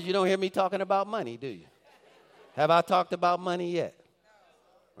you notice you don't hear me talking about money, do you? Have I talked about money yet?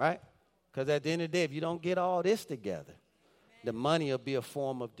 Right? Because at the end of the day, if you don't get all this together, the money will be a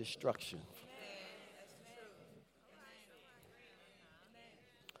form of destruction.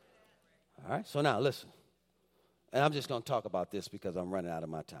 All right, so now listen. And I'm just going to talk about this because I'm running out of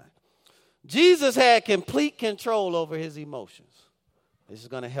my time. Jesus had complete control over his emotions. This is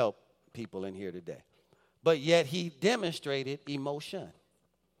going to help people in here today. But yet he demonstrated emotion.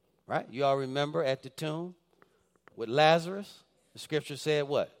 Right? You all remember at the tomb with Lazarus, the scripture said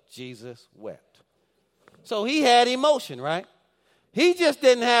what? Jesus wept. So he had emotion, right? He just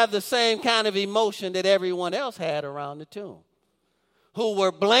didn't have the same kind of emotion that everyone else had around the tomb, who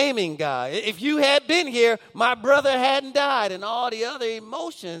were blaming God. If you had been here, my brother hadn't died, and all the other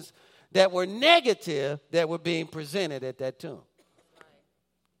emotions that were negative that were being presented at that tomb.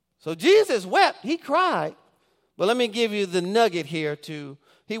 So Jesus wept. He cried. But let me give you the nugget here too.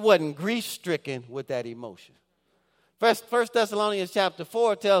 He wasn't grief-stricken with that emotion. First Thessalonians chapter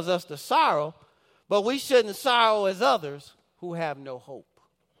 4 tells us to sorrow, but we shouldn't sorrow as others who have no hope.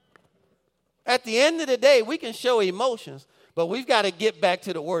 At the end of the day, we can show emotions, but we've got to get back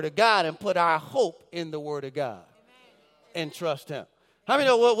to the Word of God and put our hope in the Word of God and trust Him. How many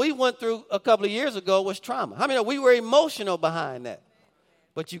know what we went through a couple of years ago was trauma? How many know we were emotional behind that?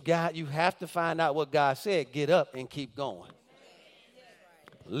 But you have to find out what God said. Get up and keep going.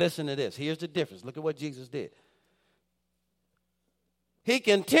 Listen to this. Here's the difference. Look at what Jesus did. He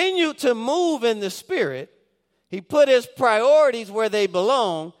continued to move in the Spirit. He put his priorities where they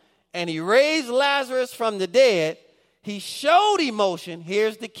belong, and he raised Lazarus from the dead. He showed emotion.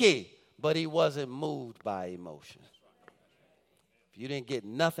 Here's the key. But he wasn't moved by emotion. If you didn't get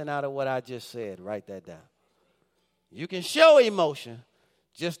nothing out of what I just said, write that down. You can show emotion.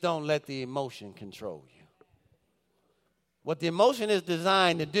 Just don't let the emotion control you. What the emotion is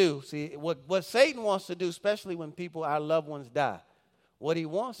designed to do, see, what Satan wants to do, especially when our loved ones die, what he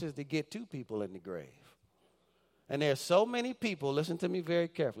wants is to get two people in the grave. And there's so many people, listen to me very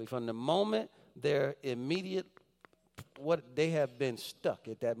carefully, from the moment they're immediate, they have been stuck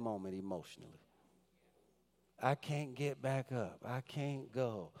at that moment emotionally. I can't get back up. I can't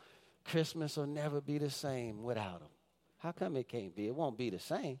go. Christmas will never be the same without them. How come it can't be? It won't be the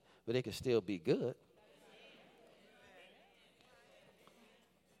same, but it can still be good.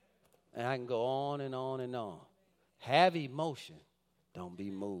 And I can go on and on and on. Have emotion. Don't be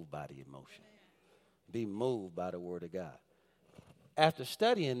moved by the emotion. Be moved by the Word of God. After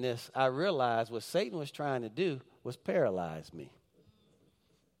studying this, I realized what Satan was trying to do was paralyze me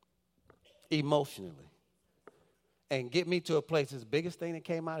emotionally. and get me to a place, is the biggest thing that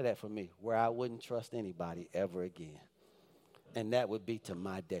came out of that for me, where I wouldn't trust anybody ever again. And that would be to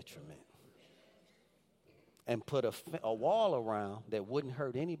my detriment. And put a wall around that wouldn't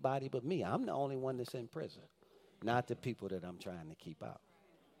hurt anybody but me. I'm the only one that's in prison, not the people that I'm trying to keep out.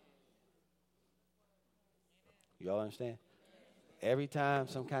 You all understand? Every time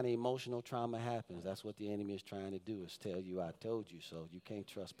some kind of emotional trauma happens, that's what the enemy is trying to do, is tell you, I told you so. You can't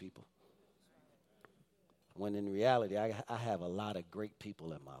trust people. When in reality, I have a lot of great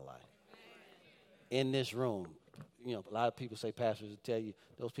people in my life. In this room, you know, a lot of people say, pastors will tell you,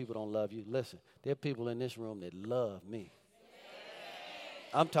 those people don't love you. Listen, there are people in this room that love me.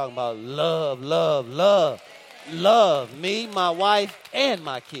 I'm talking about love me, my wife, and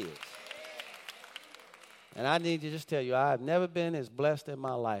my kids. And I need to just tell you, I've never been as blessed in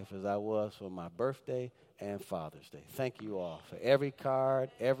my life as I was for my birthday and Father's Day. Thank you all for every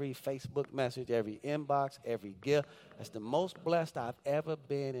card, every Facebook message, every inbox, every gift. That's the most blessed I've ever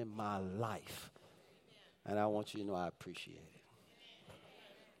been in my life. And I want you to know I appreciate it.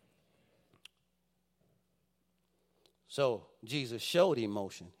 So Jesus showed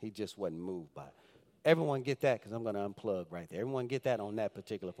emotion. He just wasn't moved by it. Everyone get that? Because I'm going to unplug right there. Everyone get that on that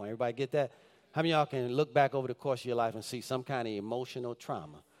particular point? Everybody get that? How many of y'all can look back over the course of your life and see some kind of emotional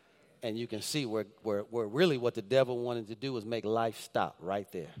trauma? And you can see where really what the devil wanted to do was make life stop right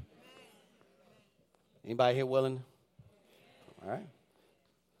there. Anybody here willing? All right.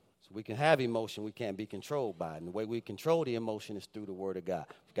 So we can have emotion. We can't be controlled by it. And the way we control the emotion is through the Word of God.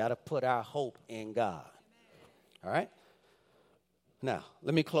 We've got to put our hope in God. All right? Now,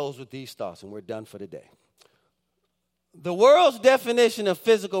 let me close with these thoughts, and we're done for the day. The world's definition of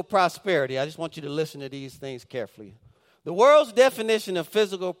physical prosperity, I just want you to listen to these things carefully. The world's definition of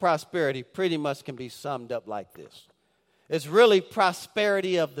physical prosperity pretty much can be summed up like this. It's really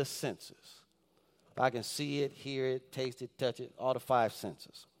prosperity of the senses. If I can see it, hear it, taste it, touch it, all the 5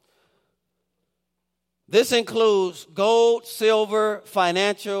 senses. This includes gold, silver,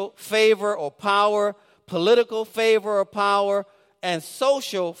 financial favor or power, political favor or power, and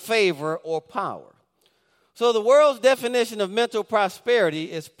social favor or power. So the world's definition of mental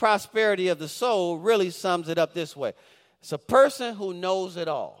prosperity is prosperity of the soul, really sums it up this way. It's a person who knows it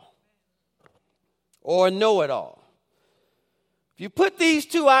all or know it all. If you put these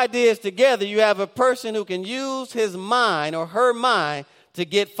two ideas together, you have a person who can use his mind or her mind to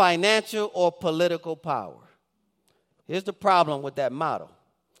get financial or political power. Here's the problem with that model.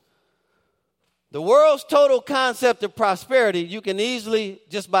 The world's total concept of prosperity, you can easily,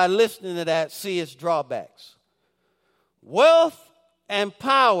 just by listening to that, see its drawbacks. Wealth and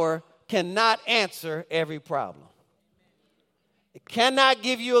power cannot answer every problem. It cannot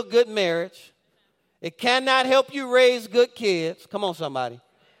give you a good marriage. It cannot help you raise good kids. Come on, somebody.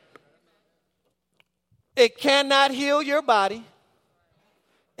 It cannot heal your body.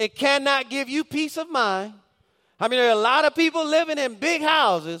 It cannot give you peace of mind. I mean, there are a lot of people living in big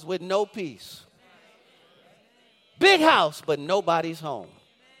houses with no peace. Big house, but nobody's home.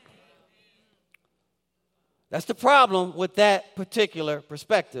 That's the problem with that particular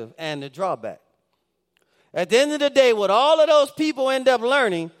perspective and the drawback. At the end of the day, what all of those people end up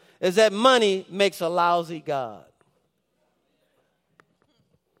learning is that money makes a lousy God.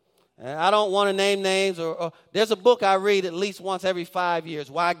 And I don't want to name names, or there's a book I read at least once every 5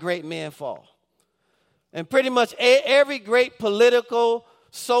 years, Why Great Men Fall. And pretty much every great political,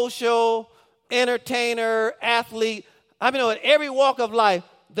 social, entertainer, athlete, I mean, in every walk of life,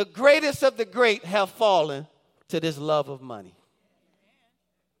 the greatest of the great have fallen to this love of money.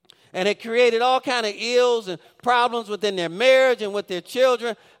 And it created all kind of ills and problems within their marriage and with their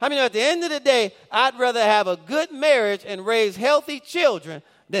children. I mean, at the end of the day, I'd rather have a good marriage and raise healthy children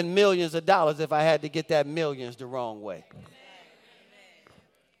than millions of dollars if I had to get that millions the wrong way.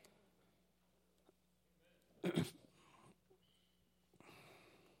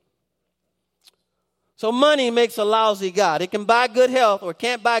 So money makes a lousy God. It can buy good health or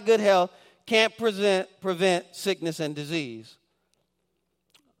can't buy good health, can't prevent sickness and disease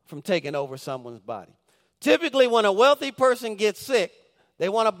from taking over someone's body. Typically, when a wealthy person gets sick, they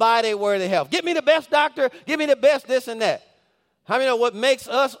want to buy their word of health. Get me the best doctor. Give me the best this and that. How many know what makes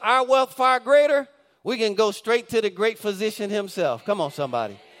us, our wealth far greater? We can go straight to the great physician himself. Come on,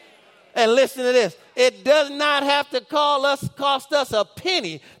 somebody. And listen to this. It does not have to cost us a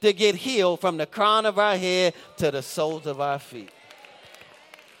penny to get healed from the crown of our head to the soles of our feet.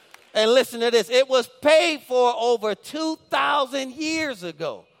 And listen to this. It was paid for over 2,000 years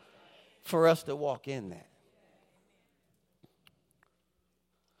ago for us to walk in that.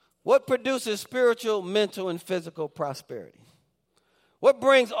 What produces spiritual, mental, and physical prosperity? What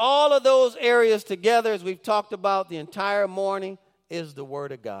brings all of those areas together, as we've talked about the entire morning, is the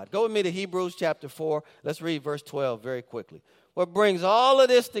Word of God. Go with me to Hebrews chapter 4. Let's read verse 12 very quickly. What brings all of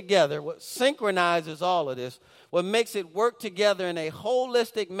this together, what synchronizes all of this, what makes it work together in a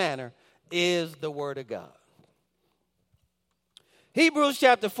holistic manner is the Word of God. Hebrews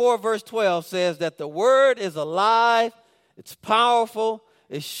chapter 4 verse 12 says that the Word is alive, it's powerful,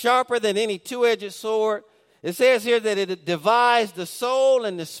 it's sharper than any two-edged sword. It says here that it divides the soul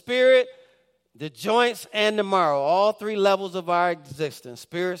and the spirit, the joints and the marrow, all three levels of our existence,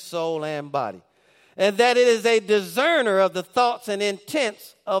 spirit, soul, and body. And that it is a discerner of the thoughts and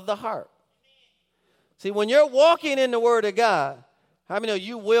intents of the heart. See, when you're walking in the Word of God, how many know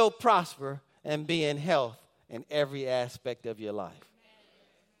you will prosper and be in health in every aspect of your life?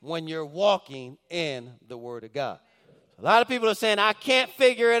 When you're walking in the Word of God. A lot of people are saying, I can't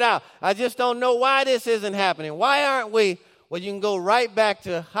figure it out. I just don't know why this isn't happening. Why aren't we? Well, you can go right back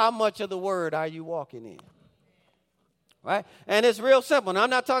to how much of the Word are you walking in? Right? And it's real simple. Now,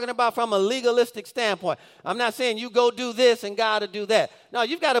 I'm not talking about from a legalistic standpoint. I'm not saying you go do this and God will do that. No,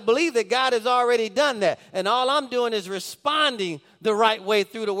 you've got to believe that God has already done that. And all I'm doing is responding the right way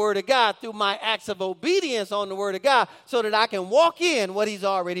through the Word of God, through my acts of obedience on the Word of God, so that I can walk in what He's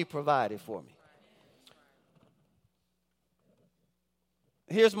already provided for me.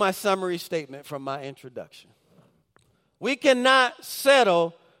 Here's my summary statement from my introduction. We cannot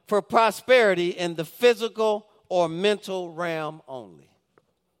settle for prosperity in the physical or mental realm only.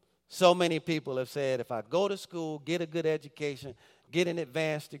 So many people have said, if I go to school, get a good education, get an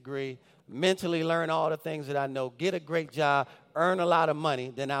advanced degree, mentally learn all the things that I know, get a great job, earn a lot of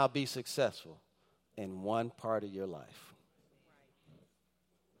money, then I'll be successful in one part of your life.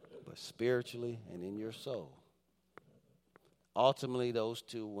 But spiritually and in your soul, ultimately those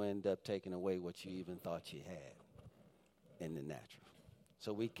two will end up taking away what you even thought you had in the natural.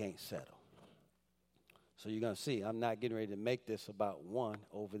 So we can't settle. So you're going to see, I'm not getting ready to make this about one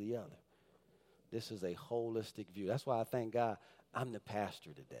over the other. This is a holistic view. That's why I thank God I'm the pastor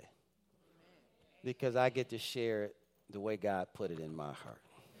today. Because I get to share it the way God put it in my heart.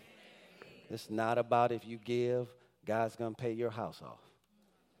 It's not about if you give, God's going to pay your house off.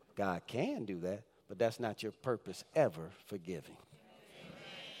 God can do that, but that's not your purpose ever for giving.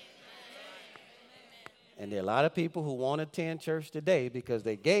 And there are a lot of people who won't attend church today because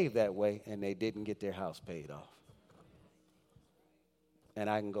they gave that way and they didn't get their house paid off. And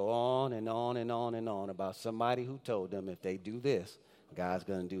I can go on and on and on and on about somebody who told them if they do this, God's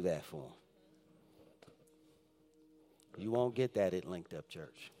going to do that for them. You won't get that at Linked Up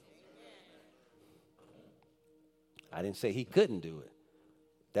Church. I didn't say he couldn't do it.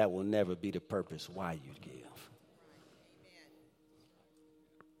 That will never be the purpose why you give.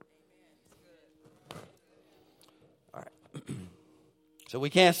 So we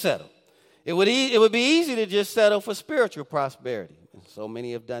can't settle. It would be easy to just settle for spiritual prosperity. And so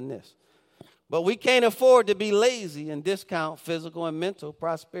many have done this. But we can't afford to be lazy and discount physical and mental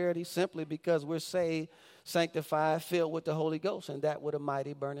prosperity simply because we're saved, sanctified, filled with the Holy Ghost, and that with a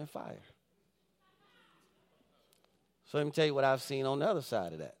mighty burning fire. So let me tell you what I've seen on the other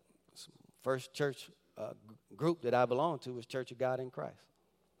side of that. First church group that I belong to is Church of God in Christ.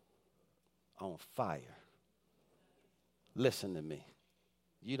 On fire. Listen to me.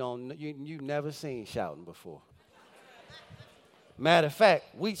 You've never seen shouting before. Matter of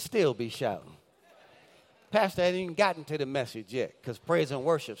fact, we'd still be shouting. Pastor hasn't even gotten to the message yet because praise and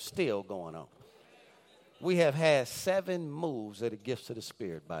worship's still going on. We have had 7 moves of the gifts of the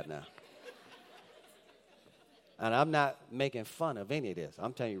Spirit by now. And I'm not making fun of any of this.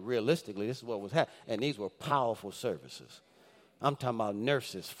 I'm telling you, realistically, this is what was happening. And these were powerful services. I'm talking about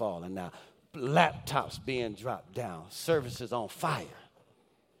nurses falling out, laptops being dropped down, services on fire.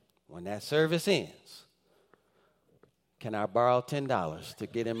 When that service ends, can I borrow $10 to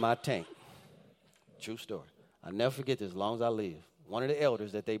get in my tank? True story. I'll never forget this as long as I live. One of the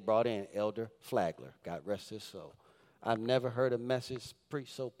elders that they brought in, Elder Flagler, God rest his soul. I've never heard a message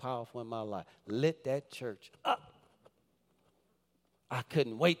preached so powerful in my life. Lit that church up. I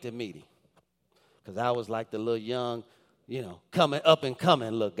couldn't wait to meet him because I was like the little young, coming up and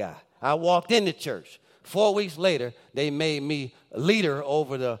coming little guy. I walked into church. 4 weeks later, they made me leader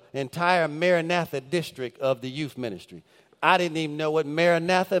over the entire Maranatha district of the youth ministry. I didn't even know what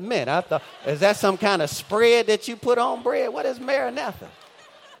Maranatha meant. I thought, is that some kind of spread that you put on bread? What is Maranatha?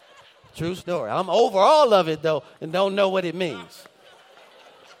 True story. I'm over all of it, though, and don't know what it means.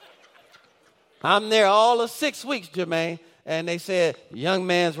 I'm there all of 6 weeks, Jermaine, and they said, young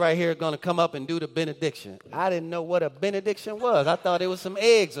man's right here going to come up and do the benediction. I didn't know what a benediction was. I thought it was some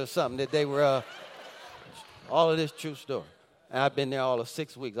eggs or something that they were... all of this true story. And I've been there all of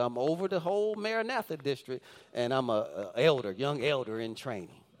 6 weeks. I'm over the whole Maranatha district, and I'm a young elder in training.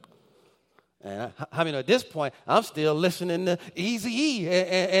 And I mean, at this point, I'm still listening to Eazy-E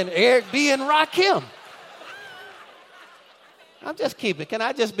and Eric B. and Rakim. I'm just keeping. Can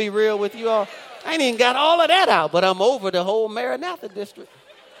I just be real with you all? I ain't even got all of that out, but I'm over the whole Maranatha district.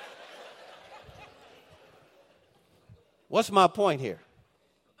 What's my point here?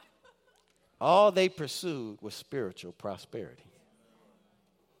 All they pursued was spiritual prosperity.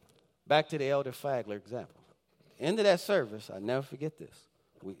 Back to the Elder Flagler example. End of that service, I'll never forget this.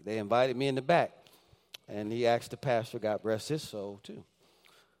 They invited me in the back, and he asked the pastor, God bless his soul, too.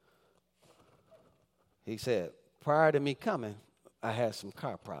 He said, prior to me coming, I had some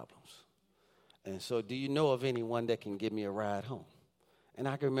car problems. And so do you know of anyone that can give me a ride home? And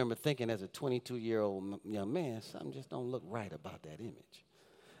I can remember thinking as a 22-year-old young man, something just don't look right about that image.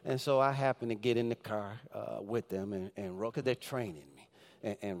 And so I happened to get in the car with them and rode, because they're training me,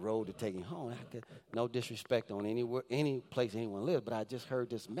 and rode to take him home. No disrespect on any place anyone lives, but I just heard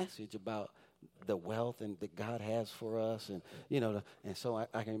this message about the wealth and that God has for us. And, and so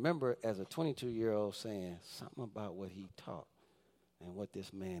I can remember as a 22-year-old saying something about what he taught and what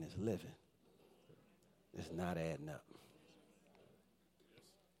this man is living is not adding up.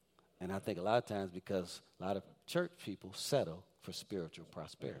 And I think a lot of times because a lot of church people settle for spiritual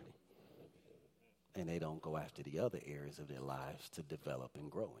prosperity, and they don't go after the other areas of their lives to develop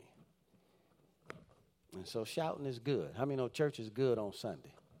and grow in. And so shouting is good. How many know church is good on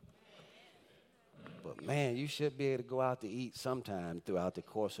Sunday? But, man, you should be able to go out to eat sometime throughout the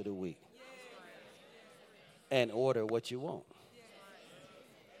course of the week and order what you want.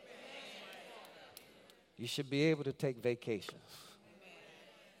 You should be able to take vacations.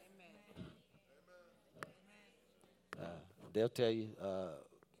 They'll tell you,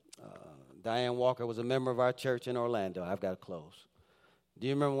 Diane Walker was a member of our church in Orlando. I've got to close. Do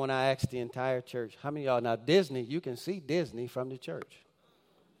you remember when I asked the entire church, how many of y'all, now Disney, you can see Disney from the church.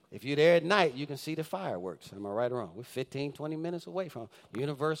 If you're there at night, you can see the fireworks. Am I right or wrong? We're 15, 20 minutes away from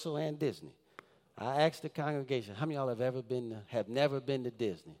Universal and Disney. I asked the congregation, how many of y'all have never been to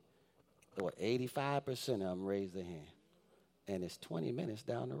Disney? Or 85% of them raised their hand. And it's 20 minutes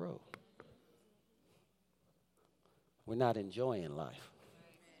down the road. We're not enjoying life.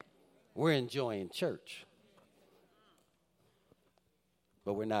 We're enjoying church.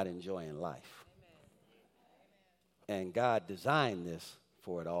 But we're not enjoying life. And God designed this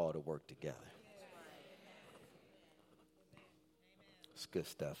for it all to work together. It's good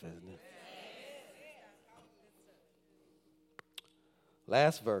stuff, isn't it?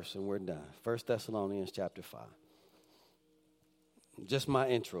 Last verse, and we're done. 1 Thessalonians chapter 5. Just my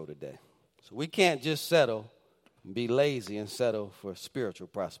intro today. So we can't just settle and be lazy and settle for spiritual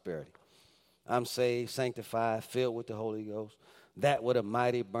prosperity. I'm saved, sanctified, filled with the Holy Ghost. That with a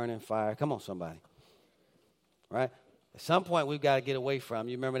mighty burning fire. Come on, somebody. Right? At some point, we've got to get away from.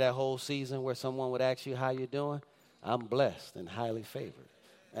 You remember that whole season where someone would ask you how you're doing? I'm blessed and highly favored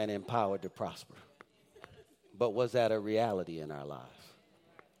and empowered to prosper. But was that a reality in our lives?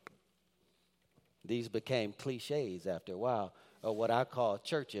 These became cliches after a while, or what I call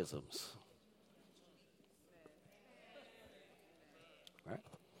churchisms. Right?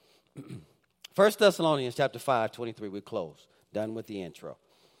 1 Thessalonians chapter 5, 23, we close. Done with the intro.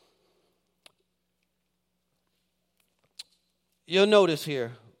 You'll notice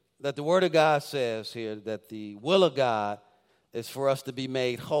here that the Word of God says here that the will of God is for us to be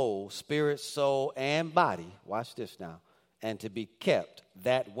made whole, spirit, soul, and body. Watch this now. And to be kept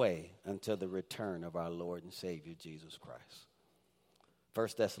that way until the return of our Lord and Savior, Jesus Christ. 1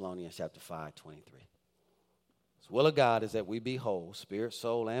 Thessalonians chapter 5, 23. The will of God is that we be whole, spirit,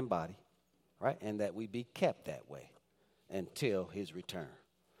 soul, and body, right? And that we be kept that way until his return.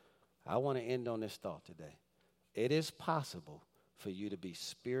 I want to end on this thought today. It is possible for you to be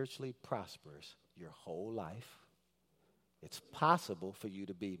spiritually prosperous your whole life. It's possible for you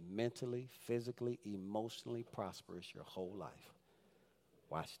to be mentally, physically, emotionally prosperous your whole life.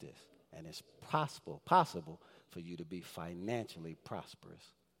 Watch this. And it's possible for you to be financially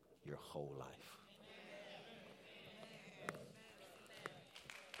prosperous your whole life.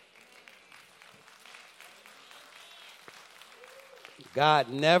 God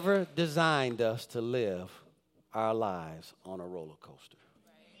never designed us to live our lives on a roller coaster.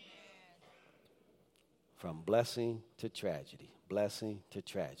 From blessing to tragedy, blessing to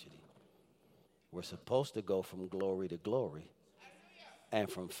tragedy. We're supposed to go from glory to glory and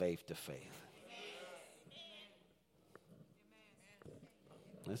from faith to faith.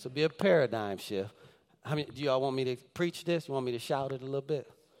 This will be a paradigm shift. How many, do y'all want me to preach this? You want me to shout it a little bit?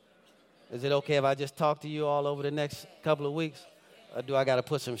 Is it okay if I just talk to you all over the next couple of weeks? Or do I got to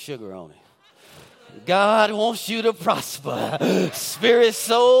put some sugar on it? God wants you to prosper, spirit,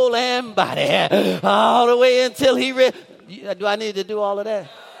 soul, and body, all the way until do I need to do all of that?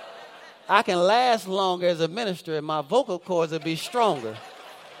 I can last longer as a minister and my vocal cords will be stronger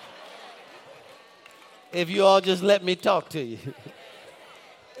if you all just let me talk to you.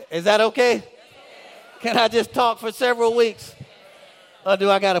 Is that okay? Can I just talk for several weeks? Or do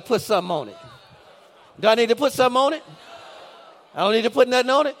I got to put something on it? Do I need to put something on it? I don't need to put nothing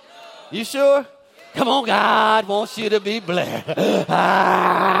on it? You sure? Come on, God wants you to be blessed.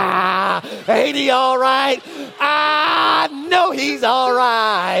 Ain't he all right? I know he's all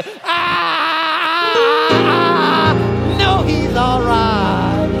right. I know he's all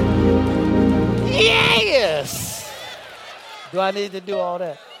right. Yes. Do I need to do all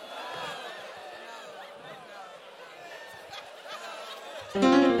that?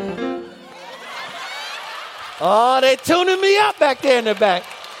 Oh, they tuning me up back there in the back.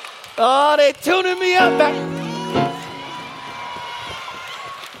 Oh, they tuning me up back.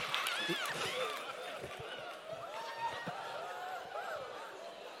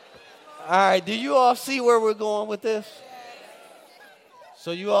 All right, do you all see where we're going with this?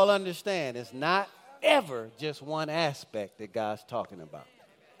 So you all understand, it's not ever just one aspect that God's talking about.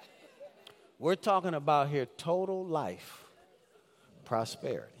 We're talking about here total life,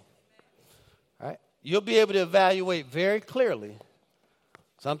 prosperity. All right? You'll be able to evaluate very clearly.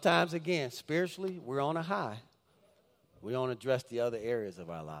 Sometimes, again, spiritually, we're on a high. We don't address the other areas of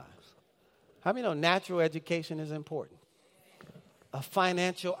our lives. How many know natural education is important? A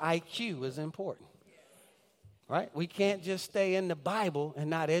financial IQ is important. Right? We can't just stay in the Bible and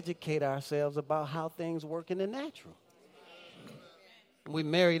not educate ourselves about how things work in the natural. When we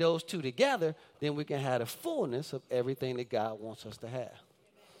marry those two together, then we can have the fullness of everything that God wants us to have.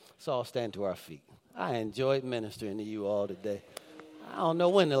 So all stand to our feet. I enjoyed ministering to you all today. I don't know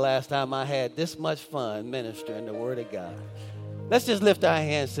when the last time I had this much fun ministering the Word of God. Let's just lift our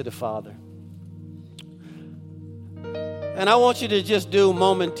hands to the Father. And I want you to just do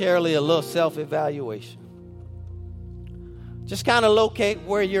momentarily a little self-evaluation. Just kind of locate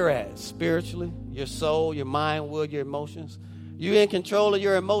where you're at spiritually, your soul, your mind, will, your emotions. You in control of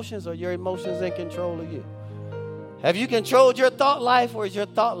your emotions or your emotions in control of you? Have you controlled your thought life or is your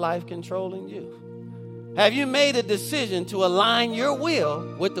thought life controlling you? Have you made a decision to align your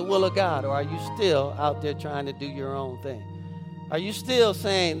will with the will of God, or are you still out there trying to do your own thing? Are you still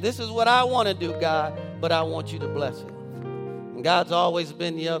saying, this is what I want to do, God, but I want you to bless it? And God's always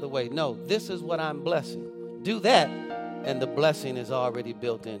been the other way. No, this is what I'm blessing. Do that, and the blessing is already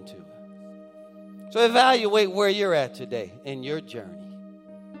built into it. So evaluate where you're at today in your journey,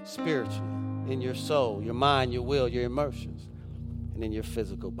 spiritually, in your soul, your mind, your will, your emotions, and in your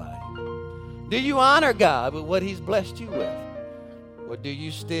physical body. Do you honor God with what he's blessed you with? Or do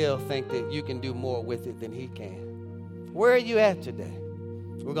you still think that you can do more with it than he can? Where are you at today?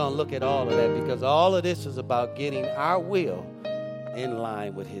 We're going to look at all of that because all of this is about getting our will in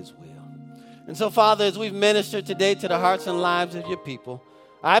line with his will. And so, Father, as we've ministered today to the hearts and lives of your people,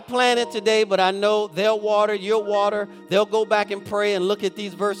 I planted today, but I know they'll water, you'll water. They'll go back and pray and look at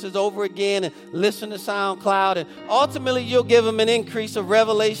these verses over again and listen to SoundCloud. And ultimately, you'll give them an increase of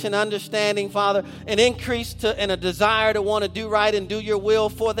revelation, understanding, Father, an increase and a desire to want to do right and do your will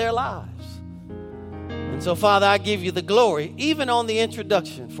for their lives. And so, Father, I give you the glory, even on the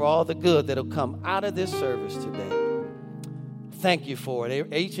introduction, for all the good that will come out of this service today. Thank you for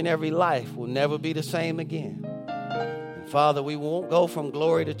it. Each and every life will never be the same again. Father, we won't go from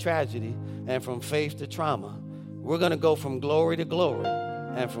glory to tragedy and from faith to trauma. We're going to go from glory to glory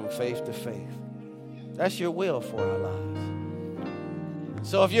and from faith to faith. That's your will for our lives.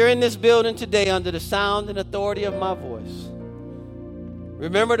 So if you're in this building today under the sound and authority of my voice,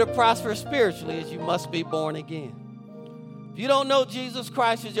 remember to prosper spiritually as you must be born again. If you don't know Jesus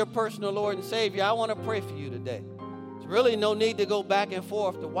Christ as your personal Lord and Savior, I want to pray for you today. There's really no need to go back and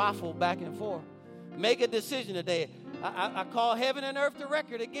forth, to waffle back and forth. Make a decision today. I call heaven and earth to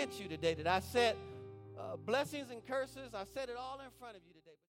record against you today that I set blessings and curses. I set it all in front of you today.